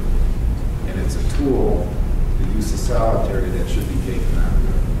working. And it's a tool, the use of solitary, that should be taken out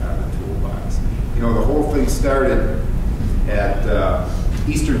of the toolbox. You know, the whole thing started at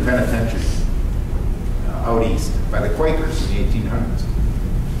Eastern Penitentiary, out east, by the Quakers in the 1800s.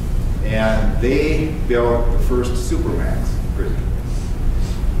 And they built the first supermax prison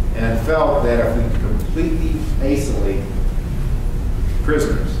and felt that if we completely isolate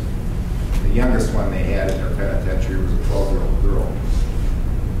prisoners, the youngest one they had in their penitentiary was a 12-year-old girl.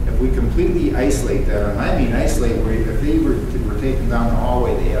 If we completely isolate them, and I mean isolate, where if they were taken down the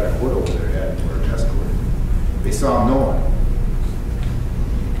hallway, they had a hood over their head or an escalator. They saw no one.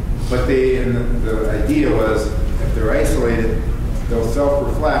 But the idea was, if they're isolated, they'll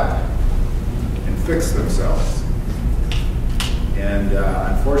self-reflect and fix themselves. And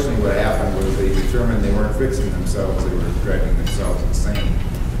unfortunately what happened was they determined they weren't fixing themselves, they were driving themselves insane.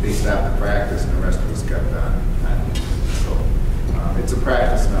 They stopped the practice and the rest of us kept on. So it's a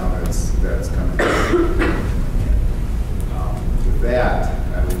practice now that's coming. With that,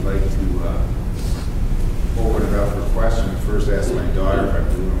 I would like to open it up for questions. First ask my daughter if I'm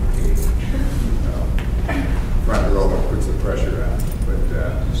doing okay. Front row puts the pressure on. But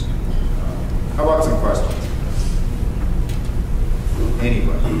how about some questions?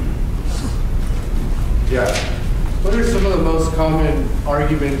 Anybody? Yeah. What are some of the most common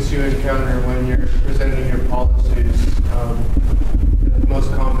arguments you encounter when you're presenting your policies? The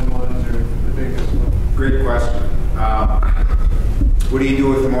most common ones or the biggest ones? Great question. What do you do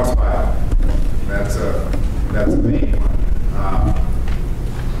with the most violent? That's a main one.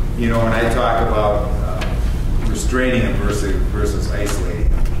 You know, when I talk about restraining them versus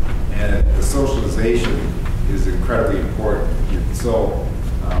isolating, and the socialization is incredibly important. So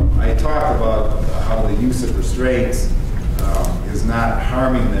I talk about how the use of restraints is not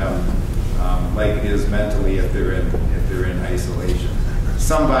harming them like it is mentally if they're in isolation.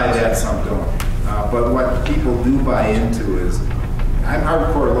 Some buy that, some don't. But what people do buy into is, I'm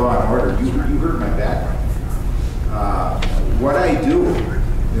hardcore law and order. You heard my background. What I do,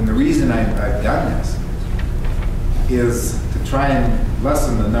 and the reason I've done this, is to try and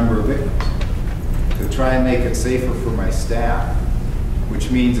lessen the number of victims, to try and make it safer for my staff,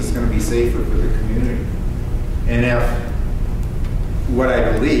 which means it's going to be safer for the community. And if what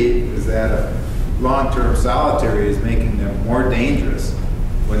I believe is that a long-term solitary is making them more dangerous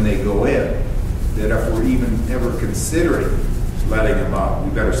when they go in, that if we're even ever considering letting them out,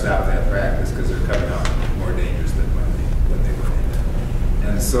 we better stop that practice because they're coming out more dangerous than when they went in.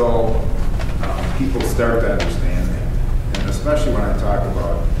 And so people start to understand that. And especially when I talk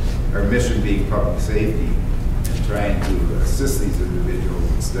about our mission being public safety and trying to assist these individuals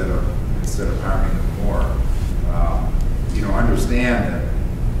instead of harming them more. You know, understand that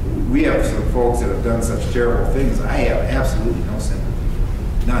we have some folks that have done such terrible things. I have absolutely no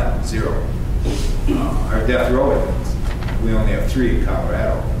sympathy. None, zero. Our death row inmates, we only have 3 in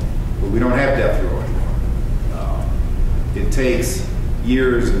Colorado, but we don't have death row anymore. It takes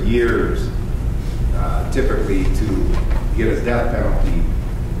years and years, typically, to get a death penalty,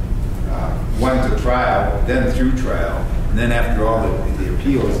 one to trial, then through trial, and then after all the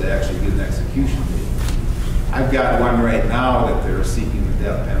appeals to actually get an execution date. I've got one right now that they're seeking the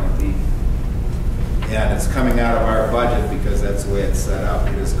death penalty, and it's coming out of our budget because that's the way it's set up.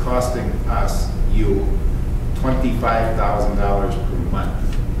 It is costing us, you, $25,000 per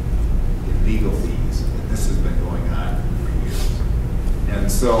month in legal fees, and this has been going on for years. And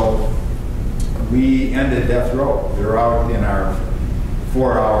so we ended death row. They're out in our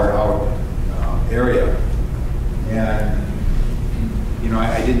 4-hour out area, and you know,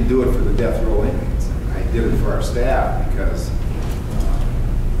 I didn't do it for the death row inmates. I did it for our staff because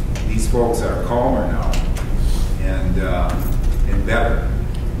these folks are calmer now and better,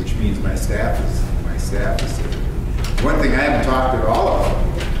 which means my staff is safe. One thing I haven't talked at all about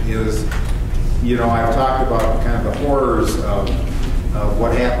is, you know, I've talked about kind of the horrors of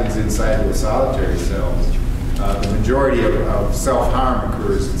what happens inside of the solitary cells. The majority of self-harm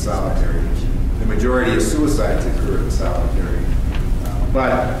occurs in solitary. The majority of suicides occur in solitary.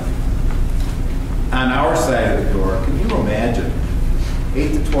 But on our side of the door, can you imagine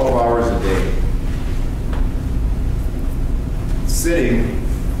 8 to 12 hours a day sitting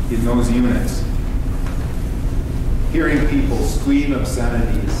in those units, hearing people scream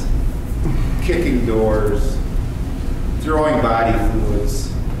obscenities, kicking doors, throwing body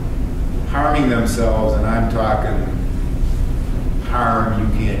fluids, harming themselves, and I'm talking harm you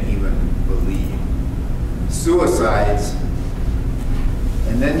can't even believe. Suicides,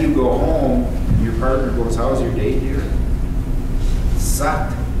 and then you go home and your partner goes, "How's your day, dear?" It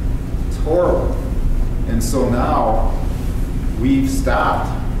sucked. It's horrible. And so now we've stopped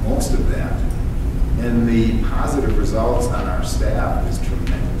most of that. And the positive results on our staff is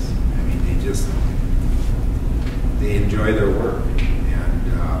tremendous. I mean, they enjoy their work and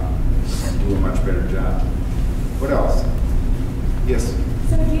do a much better job. What else? Yes?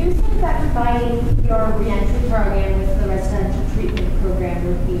 So do you think that combining your reentry program with the residential treatment program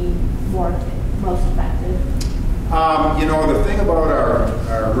would be most effective? You know, the thing about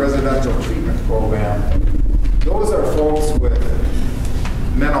our residential treatment program, those are folks with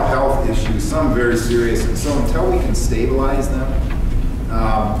mental health issues, some very serious, and so until we can stabilize them,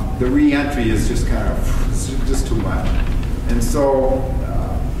 the reentry is just kind of just too much. And so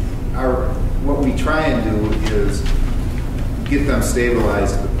what we try and do is get them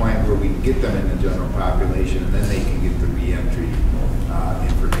stabilized to the point where we can get them in the general population, and then they can get the reentry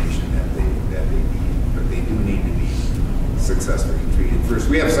information that they need. But they do need to be successfully treated first.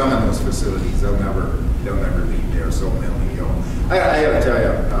 We have some in those facilities; they'll never leave there. So mentally ill. I got to tell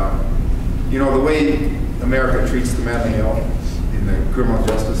you, you know, the way America treats the mentally ill in the criminal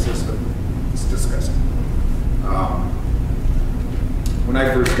justice system, it's disgusting. When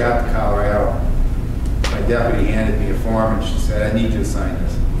I first got to Colorado, my deputy handed me a form and she said, "I need you to sign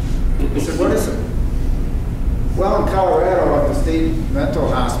this." I said, "What is it?" "Well, in Colorado, if the state mental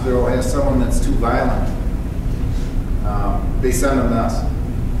hospital has someone that's too violent, they send them to us."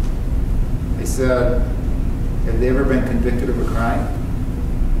 I said, "Have they ever been convicted of a crime?"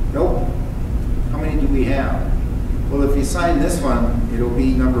 "Nope." "How many do we have?" "Well, if you sign this one, it'll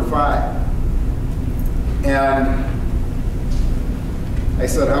be number 5. And I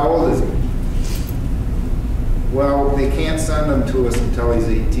said, "How old is he?" "Well, they can't send him to us until he's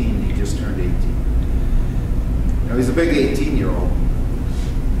 18. He just turned 18. Now, he's a big 18-year-old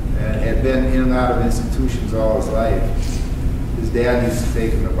and had been in and out of institutions all his life. His dad used to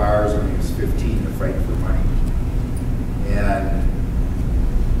take him to bars when he was 15 to fight for money. And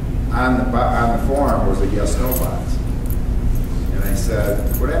on the form was a yes/no box. And I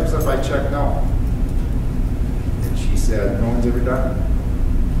said, "What happens if I check no?" And she said, "No one's ever done it."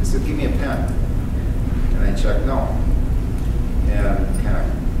 I said, "Give me a pen." And I checked no. And kind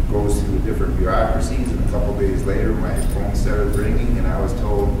of goes through the different bureaucracies, and a couple days later my phone started ringing and I was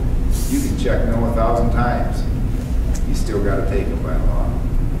told, "You can check no 1,000 times. You still got to take it by law."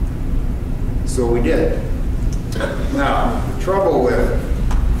 So we did. Now, the trouble with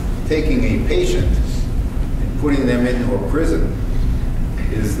taking a patient and putting them into a prison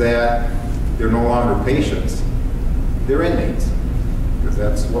is that they're no longer patients, they're inmates, because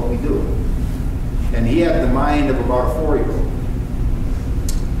that's what we do. And he had the mind of about a 4-year-old.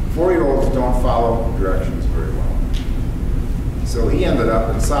 4-year-olds don't follow directions very well. So he ended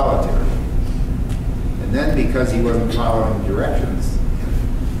up in solitary. And then because he wasn't following directions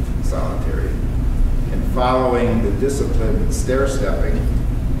in solitary and following the discipline stair-stepping,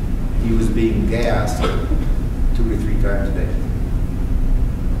 he was being gassed 2 to 3 times a day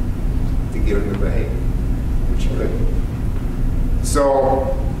to get him to behave, which he couldn't.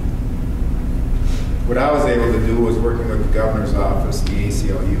 So what I was able to do was, working with the governor's office, the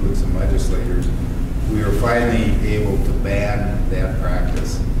ACLU, and some legislators, we were finally able to ban that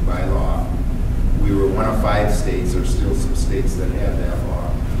practice by law. We were one of 5 states. There's still some states that have that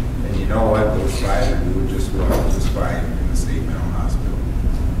law. And you know what? Those 5 are doing just well, just fine in the state mental hospital.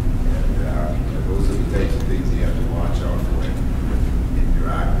 And those are the types of things you have to watch out for in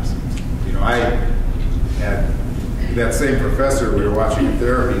bureaucracies. You know, I had that same professor, we were watching a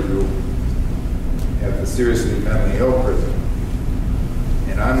therapy group at the seriously mentally ill prison.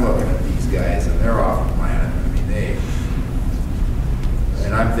 And I'm looking at these guys and they're off the planet. I mean,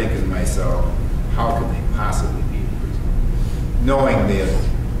 and I'm thinking to myself, how can they possibly be in prison? Knowing they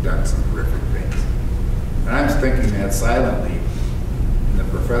have done some horrific things. And I'm thinking that silently. And the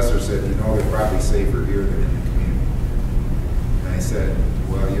professor said, "You know, they're probably safer here than in the community." And I said,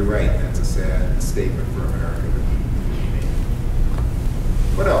 "Well, you're right. That's a sad statement for America to be made."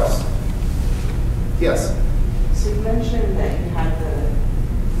 What else? Yes? So you mentioned that you had the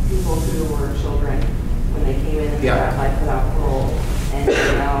people who were children when they came in and Yeah. got life without parole, and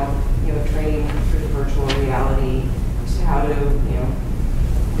you're now, training through virtual reality to how to,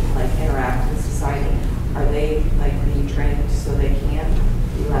 like interact with society. Are they being trained so they can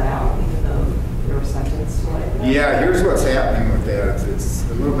be let out even though they were sentenced to life? Yeah, here's what's happening with that. It's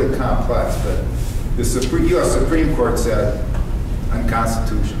a little bit complex, but the U.S. Supreme Court said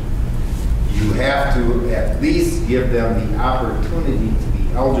unconstitutional. you have to at least give them the opportunity to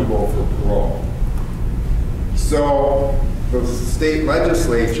be eligible for parole. So the state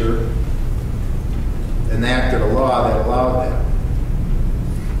legislature enacted a law that allowed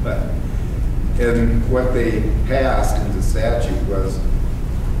that. And what they passed into statute was,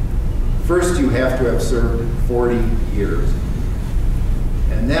 first you have to have served 40 years.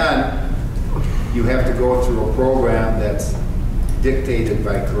 And then you have to go through a program that's dictated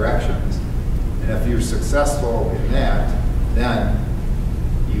by corrections. And if you're successful in that, then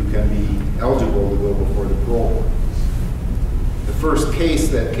you can be eligible to go before the parole board. The first case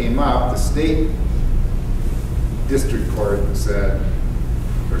that came up, the state district court said,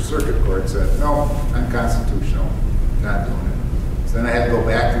 or circuit court said, no, unconstitutional, not doing it. So then I had to go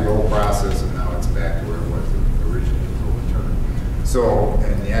back through the whole process, and now it's back to where it was originally overturned. So,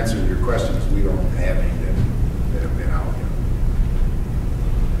 and the answer to your question is we don't have any that have been out yet.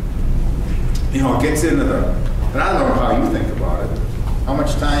 You know, it gets into the, and I don't know how you think about it, how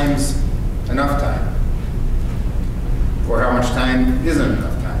much time's enough time? Or how much time isn't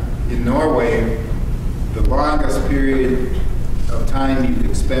enough time? In Norway, the longest period of time you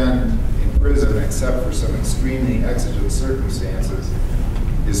could spend in prison, except for some extremely exigent circumstances,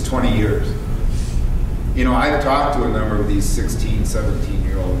 is 20 years. You know, I've talked to a number of these 16,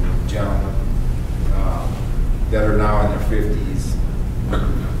 17-year-old gentlemen that are now in their 50s.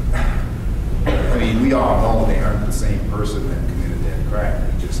 I mean, we all know they aren't the same person that committed that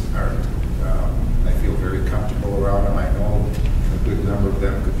crime. They just aren't. I feel very comfortable around them. I know a good number of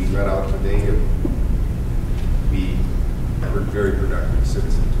them could be let out today and be very productive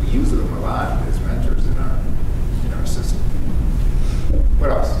citizens. We use them a lot as mentors in our system.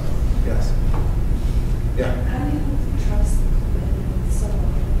 What else? Yes. Yeah. How do you trust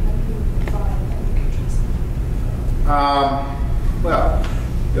someone? How do you find that you can trust them? Well,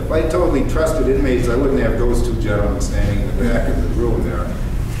 if I totally trusted inmates, I wouldn't have those two gentlemen standing in the back of the room there.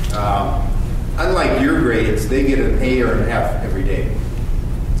 Unlike your grades, they get an A or an F every day.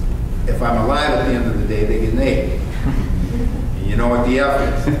 If I'm alive at the end of the day, they get an A. And you know what the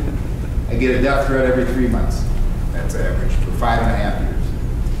F is? I get a death threat every 3 months. That's average for 5.5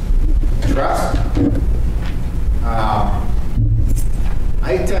 years. Trust?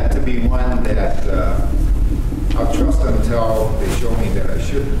 I tend to be one that I'll trust until they show me that I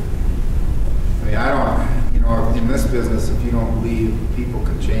shouldn't. I mean, I don't, you know, in this business, if you don't believe people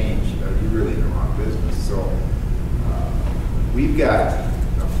can change, you're really in the wrong business. So we've got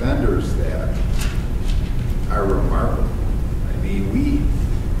offenders that are remarkable. I mean,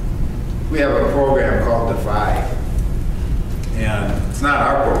 we have a program called Defy, and it's not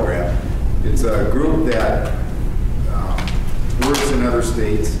our program. It's a group that works in other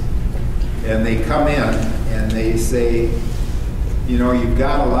states, and they come in and they say, you know, you've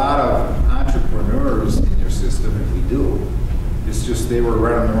got a lot of entrepreneurs in your system, and we do. It's just they were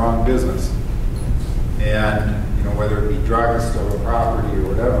running the wrong business. And, you know, whether it be drugs, stolen property, or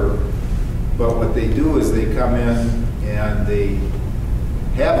whatever. But what they do is they come in and they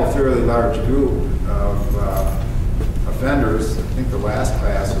have a fairly large group of offenders. I think the last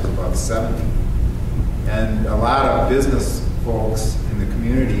class was about 70. And a lot of business folks in the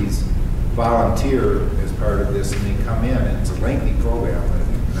communities volunteer as part of this, and they come in, and it's a lengthy program, I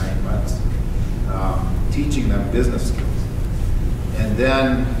think 9 months, teaching them business skills. And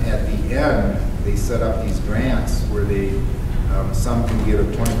then at the end, they set up these grants where they, some can get a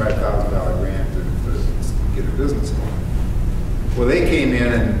 $25,000 grant to get a business going. Well, they came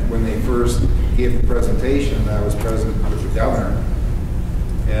in, and when they first gave the presentation, I was present with the governor,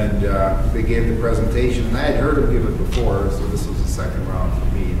 and they gave the presentation, and I had heard him give it before, so this was the second round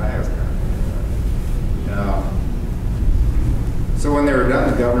for me, and I was kind of so when they were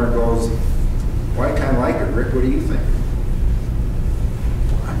done, the governor goes, well, I kind of like it. Rick, what do you think?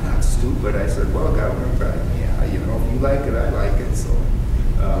 Well, I'm not stupid. I said, well, governor, but yeah, you know, if you like it, I like it. So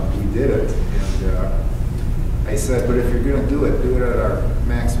we did it. And I said, but if you're going to do it at our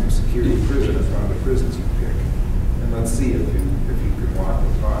maximum security prison. It's one of the prisons you pick. And let's see if you can walk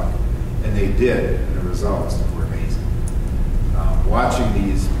the talk. And they did, and the results were amazing. Watching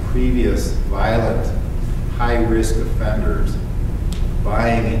these previous violent, high-risk offenders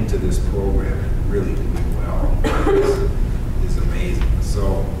buying into this program and really doing well is amazing.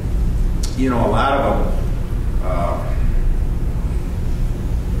 So, you know, a lot of them,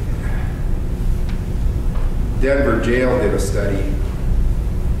 Denver jail did a study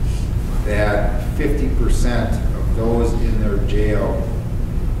that 50% of those in their jail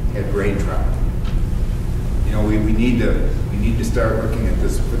had brain trauma. You know, we need to start looking at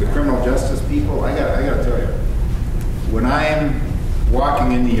this for the criminal justice people. I gotta tell you, when I'm walking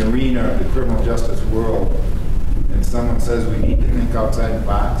belong in the arena of the criminal justice world and someone says we need to think outside the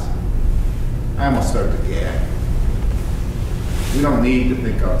box, I almost start to gag. We don't need to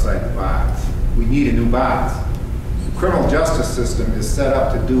think outside the box. We need a new box. The criminal justice system is set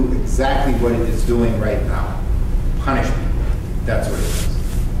up to do exactly what it is doing right now. Punish people. That's what it is.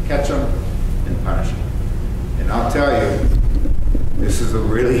 Catch them and punish them. And I'll tell you, this is a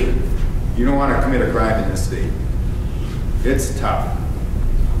really, you don't want to commit a crime in this state. It's tough,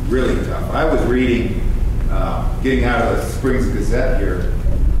 really tough. I was reading, getting out of the Springs Gazette here,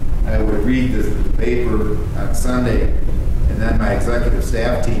 I would read the paper on Sunday, and then my executive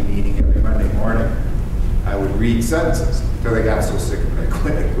staff team meeting every Monday morning, I would read sentences until I got so sick of it,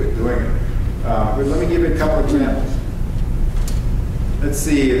 I quit doing it. But let me give you a couple examples. Let's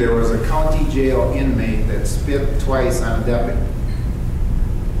see, there was a county jail inmate that spit twice on a deputy.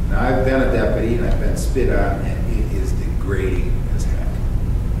 Now, I've been a deputy and I've been spit on, and it is degrading as heck.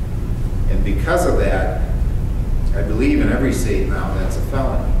 And because of that, I believe in every state now that's a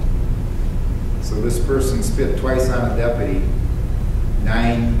felony. So this person spit twice on a deputy,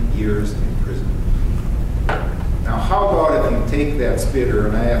 9 years in prison. Now, how about if you take that spitter,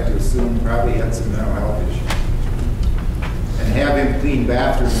 and I have to assume probably had some mental health issues, and have him clean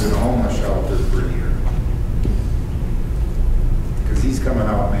bathrooms in a homeless shelter for a year? Because he's coming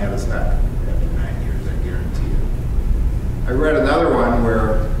out mad as heck after 9 years, I guarantee you. I read another one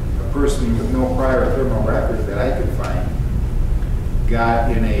where a person with no prior criminal record that I could find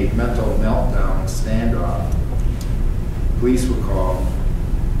got in a mental meltdown standoff. Police were called.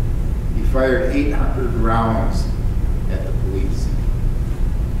 He fired 800 rounds at the police.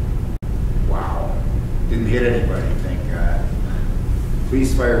 Wow. Didn't hit anybody, thank God.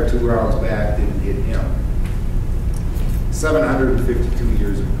 Police fired 2 rounds back, didn't hit him. 752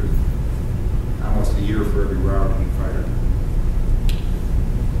 years in prison. Almost a year for every round he fired.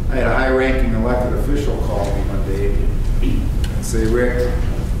 I had a high-ranking elected official call me one day and say, Rick,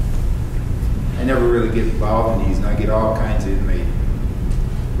 I never really get involved in these, and I get all kinds of inmate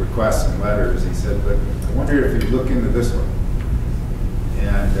requests and letters. He said, but I wonder if you'd look into this one. And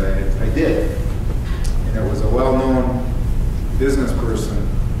I did. And it was a well-known business person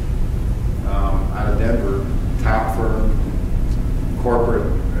out of Denver, top firm, corporate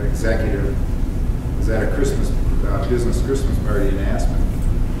executive, was at a Christmas business Christmas party in Aspen.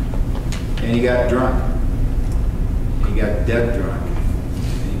 And he got drunk. He got dead drunk.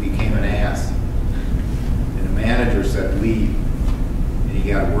 And he became an ass. And the manager said, leave. And he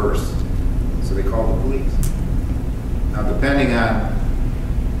got worse. So they called the police. Now, depending on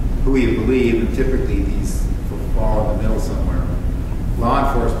who you believe, and typically these fall in the middle somewhere, law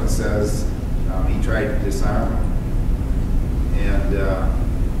enforcement says he tried to disarm him. And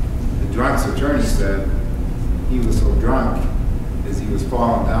the drunk's attorney said he was so drunk, as he was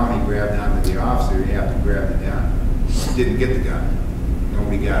falling down, he grabbed onto the officer, he happened to grab the gun. He didn't get the gun.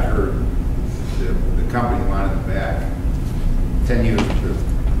 Nobody got hurt. The company wanted him back. 10 years in prison.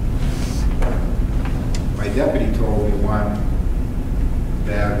 My deputy told me one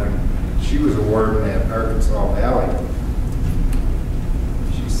that when she was a warden at Arkansas Valley,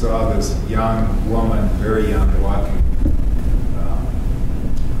 she saw this young woman, very young, walking,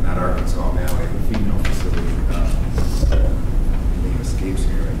 not Arkansas Valley, the female facility. Name escapes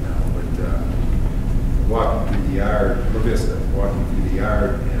me right now, but walking through the yard, Vista, walking through the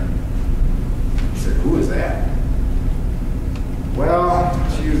yard, and said, "Who is that?" Well,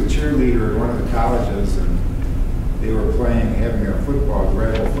 she was a cheerleader at one of the colleges, and they were having a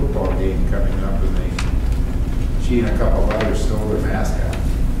rival football game coming up, and she and a couple of others stole their mascot,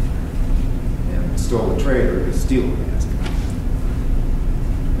 and stole the trailer to steal the mascot.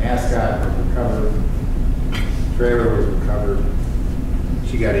 Mascot was recovered, trailer was recovered.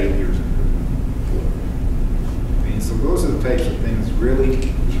 She got 8 years in prison. I mean, so those are the types of things really,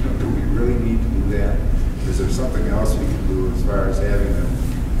 do we really need to do that? Is there something else we can do as far as having them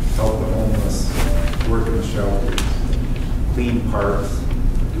help the homeless, work in the shelters, clean parks,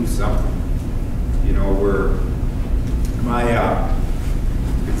 do something? You know, my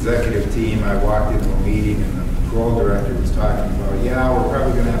executive team, I walked into a meeting and the parole director was talking about, yeah, we're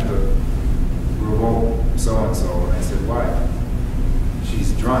probably going to have to revoke so-and-so. And I said, why?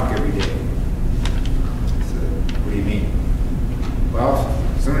 She's drunk every day. I said, what do you mean? Well,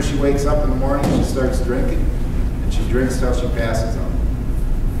 as soon as she wakes up in the morning, she starts drinking. And she drinks till she passes out.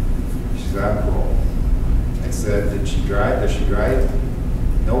 She's on parole. I said, did she drive? Does she drive?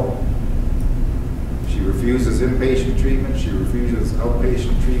 Nope. She refuses inpatient treatment. She refuses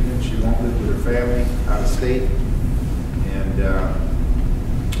outpatient treatment. She won't live with her family out of state. And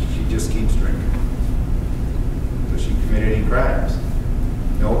she just keeps drinking. Does she commit any crimes?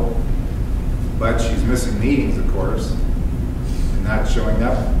 But she's missing meetings, of course, and not showing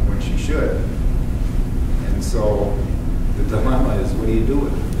up when she should. And so the dilemma is, what do you do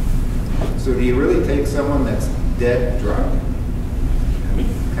with it? So do you really take someone that's dead drunk, and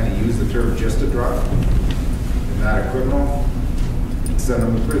kind of use the term just a drunk, and not a criminal, and send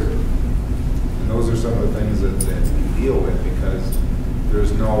them to prison? And those are some of the things that we deal with, because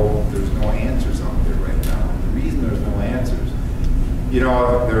there's no answers out there right now. The reason there's no answers, you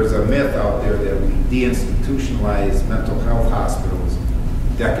know, there's a myth out there that we deinstitutionalized mental health hospitals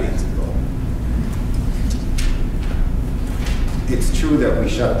decades ago. It's true that we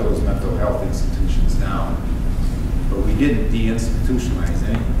shut those mental health institutions down, but we didn't deinstitutionalize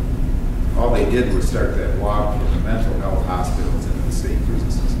anything. All they did was start that walk from the mental health hospitals into the state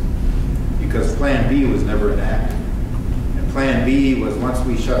prison system, because Plan B was never enacted. And Plan B was, once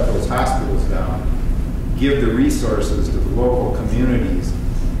we shut those hospitals down, give the resources to the local communities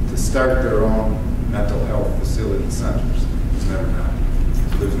to start their own mental health facility centers. It's never done.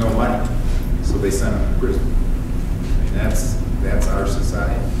 So there's no money, so they send them to prison. I mean, that's our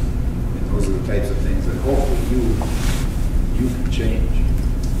society. And those are the types of things that hopefully you can change.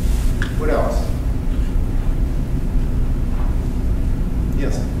 What else?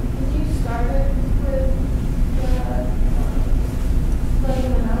 Yes? Did you start it with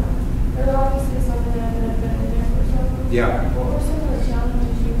letting them out? There's obviously some of them that have been in there for so long. Yeah. What were some of the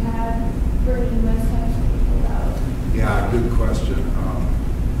challenges you had bringing this type of people out? Yeah, good question.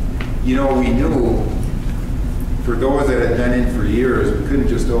 You know, we knew, for those that had been in for years, we couldn't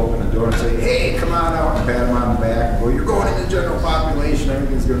just open the door and say, hey, come on out, and pat them on the back and go, you're going in the general population,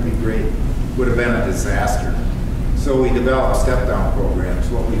 everything's going to be great. Would have been a disaster. So we developed step-down programs.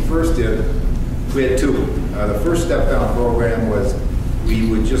 What we first did, we had two. The first step-down program was we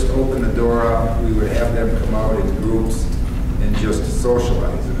would just open the door up, we would have them come out in groups and just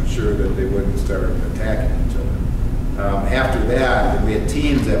socialize and ensure that they wouldn't start attacking each other. After that, we had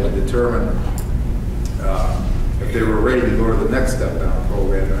teams that would determine if they were ready to go to the next step-down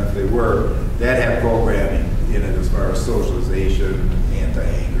program, and if they were, that had programming in it as far as socialization,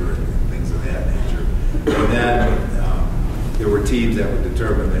 anti-anger, and things of that nature. And then there were teams that would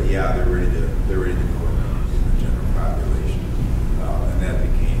determine that, yeah, they're ready to go in the general population, and that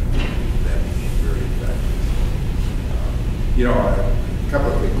became very effective. You know, a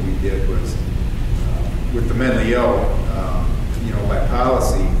couple of things we did was with the mentally ill, you know, by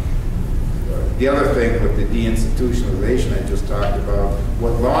policy. The other thing with the deinstitutionalization I just talked about,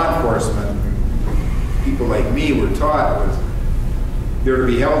 what law enforcement, people like me were taught was they're to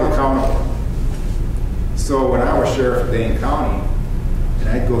be held accountable. So when I was sheriff of Dane County, and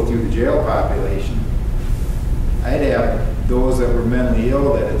I'd go through the jail population, I'd have those that were mentally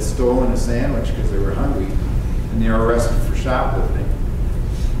ill that had stolen a sandwich because they were hungry, and they were arrested for shoplifting.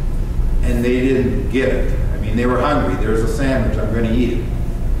 And they didn't get it. I mean, they were hungry. There's a sandwich, I'm going to eat it.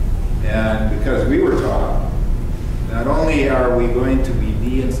 And because we were taught, not only are we going to be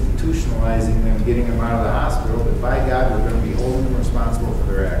deinstitutionalizing them, getting them out of the hospital, but by God, we're going to be holding them responsible for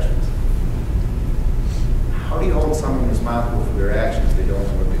their actions. How do you hold someone responsible for their actions if they don't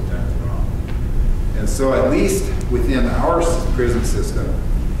know what they've done wrong? And so at least within our prison system,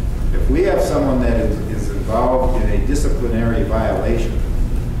 if we have someone that is involved in a disciplinary violation,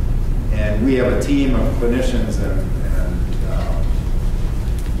 and we have a team of clinicians and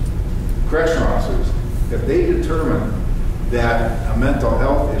correctional officers, if they determine that a mental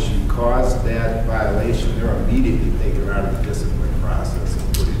health issue caused that violation, they're immediately taken out of the discipline process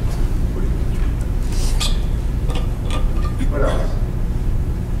and put into treatment. What else?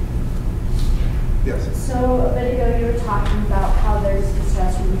 Yes? So a bit ago you were talking about how there's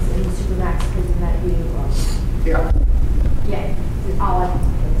distress rooms in the Supermax prison that you, Yeah. all I can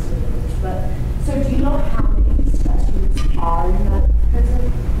think is English, but, so do you know how many distress rooms are in that prison?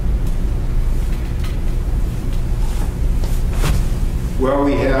 Well,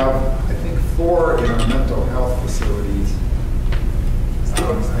 we have, I think, 4 in our mental health facilities.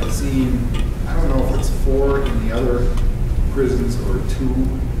 I've seen, I don't know if it's 4 in the other prisons or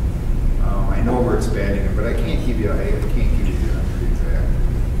 2. I know we're expanding it, but I can't give you the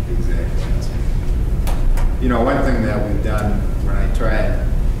exact answer. You know, one thing that we've done when I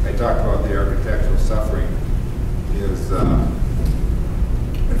talk about the architectural suffering is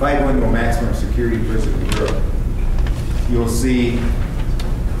if I go into a maximum security prison in Europe, you'll see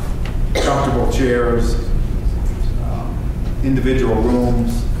comfortable chairs, individual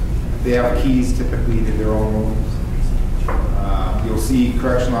rooms. They have keys typically to their own rooms. You'll see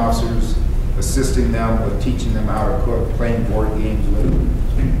correctional officers assisting them with teaching them how to cook, playing board games with them,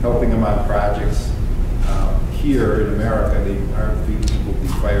 helping them on projects. Here in America, our people would be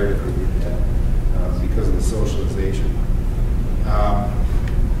fired if we did that. because of the socialization.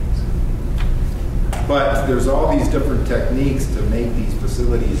 But there's all these different techniques to make these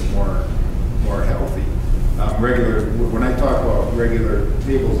facilities more healthy. When I talk about regular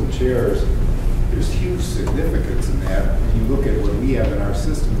tables and chairs, there's huge significance in that when you look at what we have in our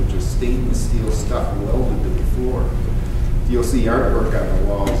system, which is stainless steel stuff welded to the floor. You'll see artwork on the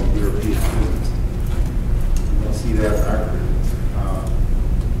walls of European prisons. You don't see that in our prisons.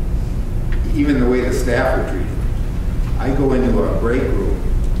 Even the way the staff are treated. I go into a break room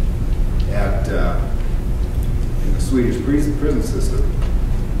in the Swedish prison system.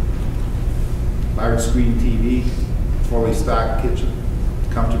 Large screen TV, fully stocked kitchen,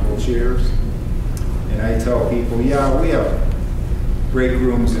 comfortable chairs. And I tell people, yeah, we have break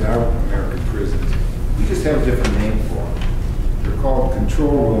rooms in our American prisons. We just have a different name for them. They're called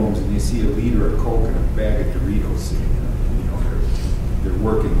control rooms, and you see a liter of Coke and a bag of Doritos sitting in them. You know, they're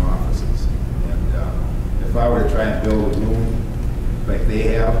working offices. And if I were to try and build a room like they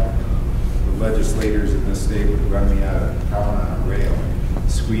have, the legislators in this state would run me out of town on a rail,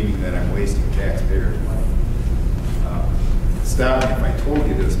 screaming that I'm wasting taxpayers' money. Stop me if I told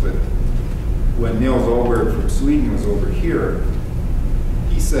you this, but when Nils Oberg from Sweden was over here,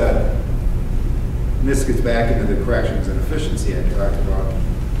 he said, and this gets back into the corrections and efficiency I talked about.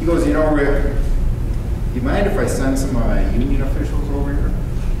 He goes, you know, Rick, do you mind if I send some of my union officials over here?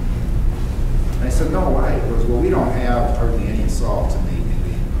 And I said, no, why? He goes, well, we don't have hardly any assaults in the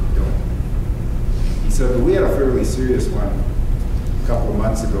don't. He said, but we had a fairly serious one a couple of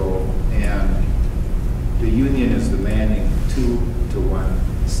months ago, and the union is demanding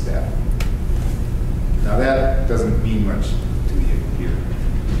 2-to-1 step. Now that doesn't mean much to you here,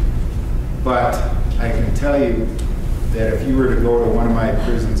 but I can tell you that if you were to go to one of my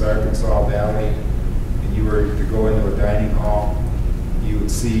prisons, Arkansas Valley, and you were to go into a dining hall, you would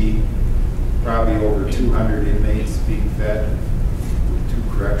see probably over 200 inmates being fed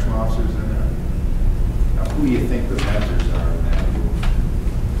with 2 correctional officers in there. Now who do you think the mentors are in that group?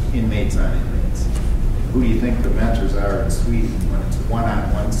 Inmates on inmates. Who do you think the mentors are in Sweden when it's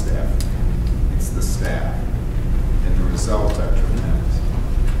one-on-one staff? It's the staff. And the results are tremendous.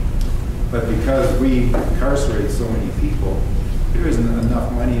 But because we incarcerate so many people, there isn't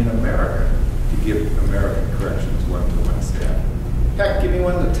enough money in America to give American corrections 1-to-1 staff. Heck, give me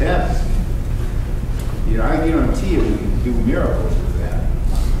 1-to-10. You know, I guarantee you we can do miracles with that.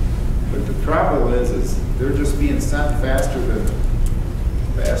 But the trouble is they're just being sent faster than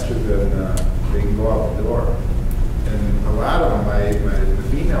they can go out the door. And a lot of them, the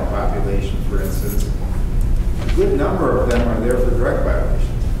female population, for instance, a good number of them are there for drug violations.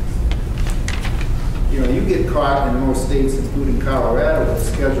 You know, you get caught in most states, including Colorado, with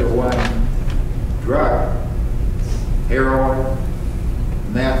Schedule I drug, heroin,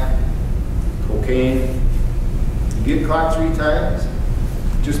 meth, cocaine. You get caught 3 times,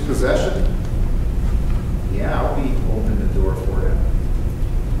 just possession. Yeah, I'll be opening the door for you.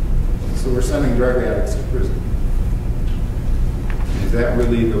 So we're sending drug addicts to prison. Is that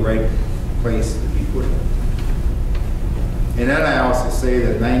really the right place to be put? And then I also say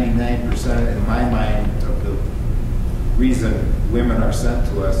that 99% in my mind of the reason women are sent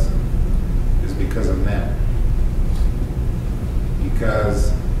to us is because of men.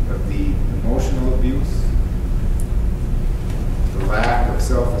 Because of the emotional abuse, the lack of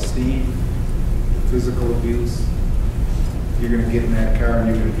self-esteem, physical abuse. You're going to get in that car and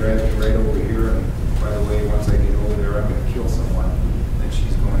you're going to drive me right over here, and by the way, once I get over there, I'm going to kill someone. Then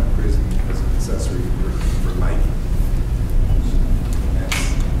she's going to prison because of accessory for life.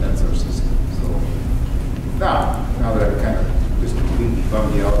 That's our system. So now that I've kind of just completely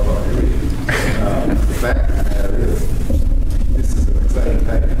bummed you out about everything, the fact of the matter is, this is an exciting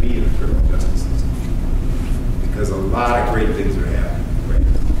time to be in the criminal justice system because a lot of great things are happening right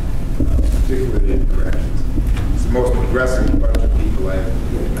now, particularly in corrections. It's the most progressive bunch of people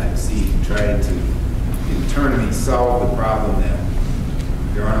I've seen trying to internally solve the problem that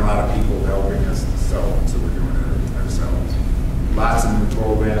there aren't a lot of people helping us to solve, so we're doing it ourselves. Lots of new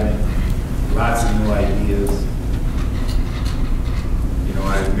programming, lots of new ideas. You know,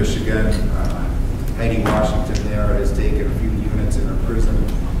 out of Michigan, Heidi Washington there has taken a few units in her prison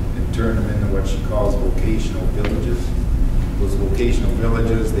and turned them into what she calls vocational villages. Those vocational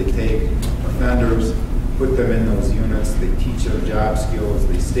villages, they take offenders, put them in those units, they teach them job skills,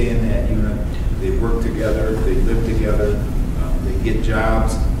 they stay in that unit, they work together, they live together, they get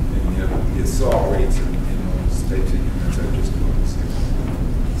jobs, and you know, the assault rates in those types of units are just going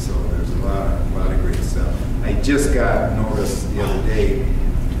to. So there's a lot of great stuff. I just got notice the other day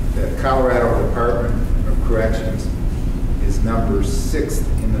that Colorado Department of Corrections is number 6th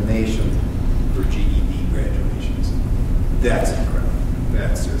in the nation for GED graduations. That's incredible.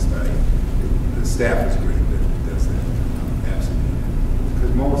 That's just, the staff is great that does that. Absolutely.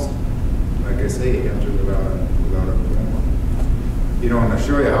 Because most, like I say, enter without a diploma. You know, and to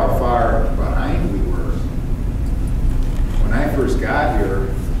show you how far behind we were, when I first got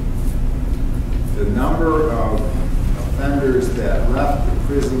here, the number of offenders that left the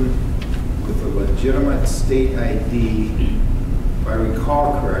prison with a legitimate state ID, if I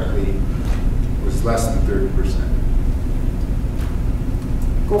recall correctly, was less than 30%.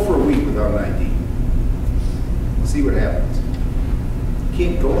 Go for a week without an ID. See what happens. You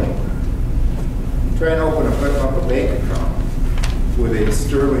can't go anywhere. Try and open up a bank account with a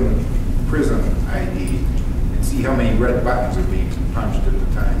sterling prison ID and see how many red buttons are being punched at the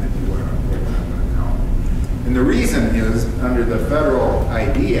time that you want to open up an account. And the reason is, under the Federal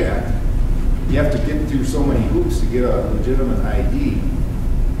ID Act, you have to get through so many hoops to get a legitimate ID.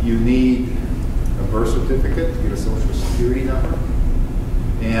 You need a birth certificate to get a social security number.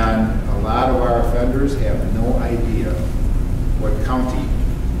 And a lot of our offenders have no idea what county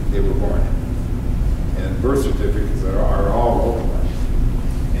they were born in. And birth certificates are all over.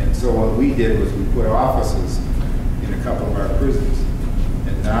 And so what we did was we put offices in a couple of our prisons.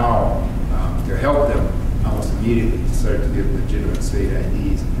 And now, to help them almost immediately to start to get legitimate state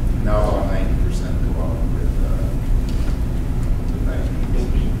IDs, now about 90% go out with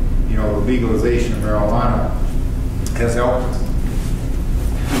IDs. You know, the legalization of marijuana has helped us.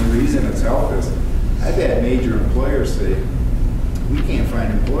 And the reason it's helped us, I've had major employers say, we can't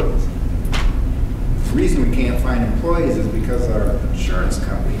find employees. The reason we can't find employees is because our insurance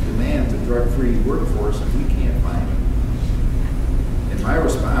company demands a drug-free workforce and we can't find them. And my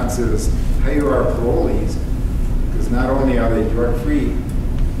response is, hire our parolees, because not only are they drug-free,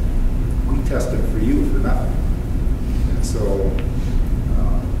 we test them for you for nothing. And so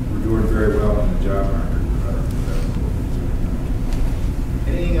we're doing very well in the job market.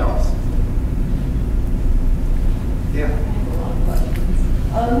 Anything else? Yeah. I have a lot of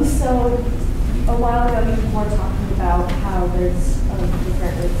questions. So a while ago you were talking about how there's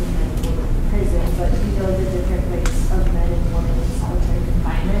different rates of men and women in prison, but do you know the different rates of men and women in solitary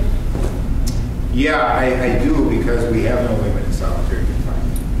confinement? Yeah, I do, because we have no women in solitary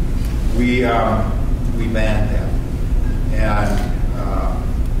confinement. We banned that, and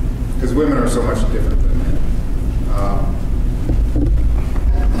because women are so much different than men.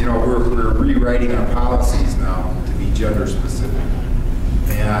 You know, we're rewriting our policies now to be gender specific,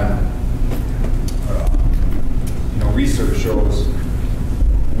 and you know, research shows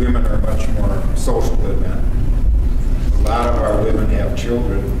women are much more social than men. A lot of our women have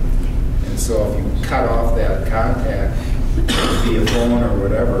children, and so if you cut off that contact via phone or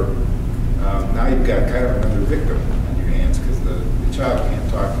whatever, now you've got kind of another victim on your hands, because the child can't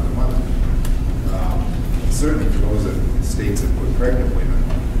talk to the mother. Certainly for those that states that put pregnant women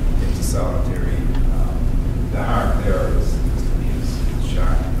into solitary, the harm there is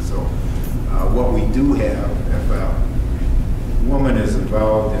shocking. So what we do have, if a woman is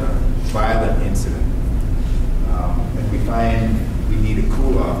involved in a violent incident, and we find we need a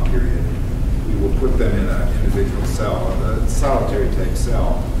cool-off period, we will put them in an individual cell, a solitary type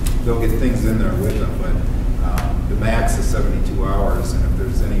cell. They'll get things in there with them, but the max is 72 hours, and if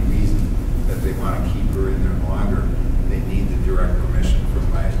there's any reason that they want to keep her in there longer, they need the direct permission from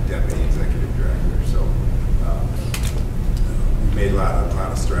my deputy executive director. So we made a lot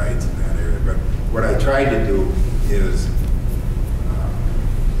of strides in that area. But what I tried to do is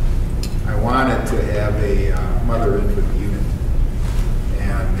I wanted to have a mother-infant unit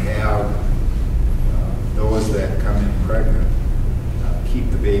and have those that come in pregnant keep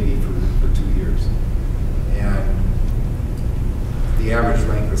the baby for 2 years. And the average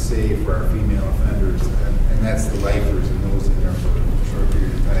length of stay for our female offenders, and that's the lifers and those in there for a short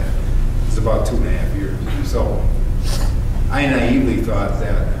period of time, is about 2.5 years. So I naively thought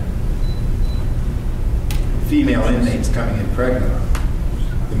that female inmates coming in pregnant,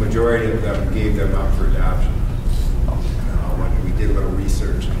 the majority of them gave them up for adoption. When we did a little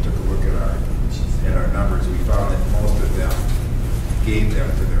research and took a look at our numbers, we found that most of them gave them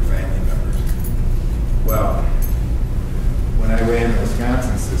to their family members. Well, when I ran the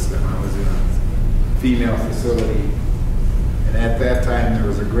Wisconsin system, I was in a female facility, and at that time there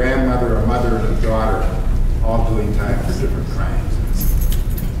was a grandmother, a mother, and a daughter all doing time for different crimes.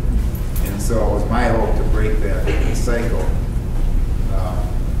 And so it was my hope to break that cycle.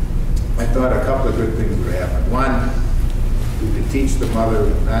 I thought a couple of good things would happen. One, we could teach the mother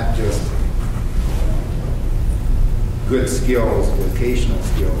not just good skills, vocational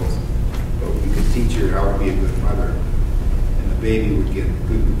skills, but we could teach her how to be a good mother. And the baby would get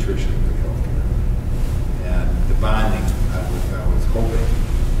good nutrition and good health care. the bonding I was hoping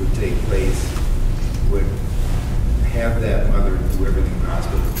would take place would have that mother do everything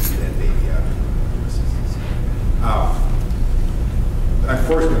possible to keep that baby out of the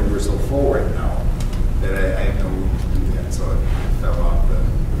unfortunately, we're so full right now that I have no room to do that, so it fell off the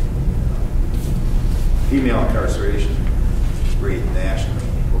female incarceration rate nationally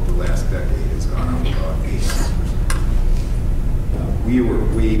over the last decade has gone up about 80%. We were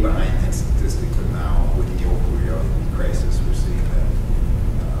way behind that statistic, but now with the opioid crisis, we're seeing that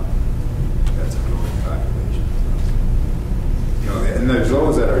that's a growing population. You know, and there's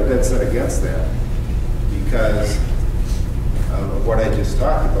those that are dead set against that because of what I just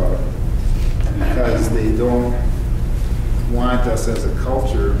talked about, because they don't want us as a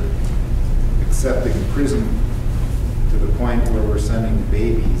culture accepting prison to the point where we're sending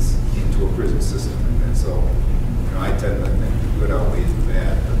babies into a prison system. And so, you know, I tend to think the good outweighs the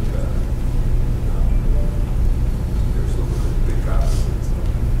bad, but there's a big consequence.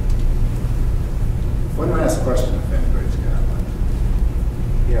 One last question, if anybody's got one.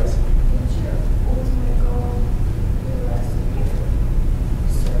 Yes? What's your ultimate goal for the rest of your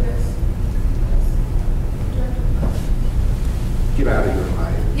service as Get out of your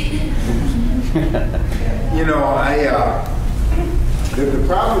life. You know, the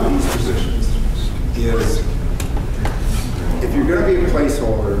problem with these positions is if you're going to be a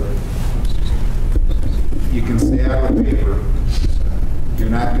placeholder, you can stay out of the paper, you're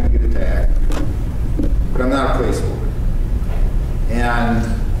not going to get attacked, but I'm not a placeholder. And,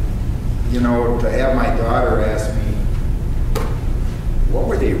 you know, to have my daughter ask me, what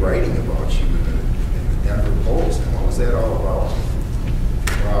were they writing about you in the Denver Post, and what was that all about?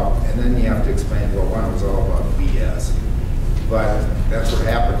 Well, and then you have to explain, well, one was all about BS. But that's what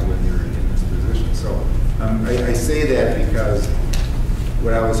happens when you're in this position. So I say that because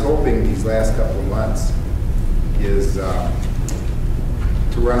what I was hoping these last couple of months is to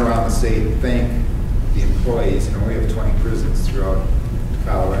run around the state and thank the employees. You know, we have 20 prisons throughout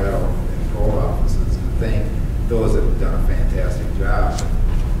Colorado and parole offices, and thank those that have done a fantastic job.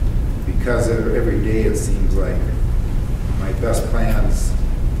 Because every day it seems like my best plans,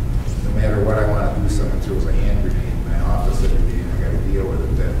 no matter what I want to do, someone throws a hand grenade in my office every day, and I got to deal with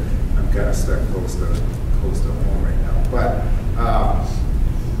it. That I'm kind of stuck close to home right now. But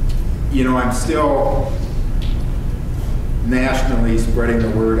you know, I'm still nationally spreading the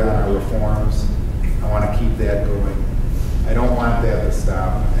word on our reforms. I want to keep that going. I don't want that to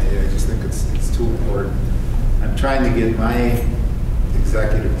stop. I just think it's too important. I'm trying to get my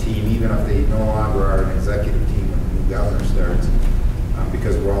executive team, even if they no longer are an executive team when the new governor starts,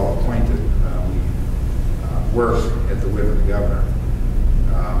 because we're all appointed, we work at the whim of the governor,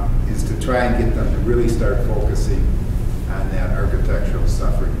 is to try and get them to really start focusing on that architectural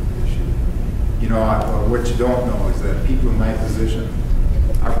suffering issue. You know, what you don't know is that people in my position,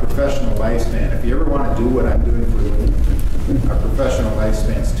 our professional lifespan, if you ever want to do what I'm doing for a living, our professional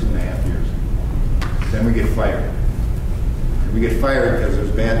lifespan is 2.5 years. Then we get fired. And we get fired because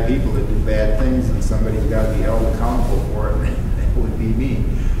there's bad people that do bad things, and somebody's got to be held accountable for it, and that would be me.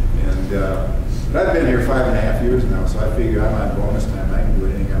 And but I've been here 5.5 years now, so I figure I'm on bonus time. I can do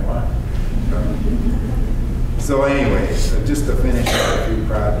anything I want. So anyway, just to finish out a few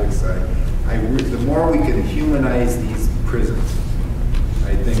projects, the more we can humanize these prisons,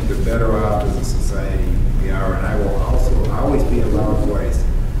 I think the better off as a society we are, and I will also always be a loud voice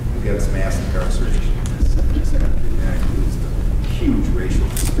against mass incarceration.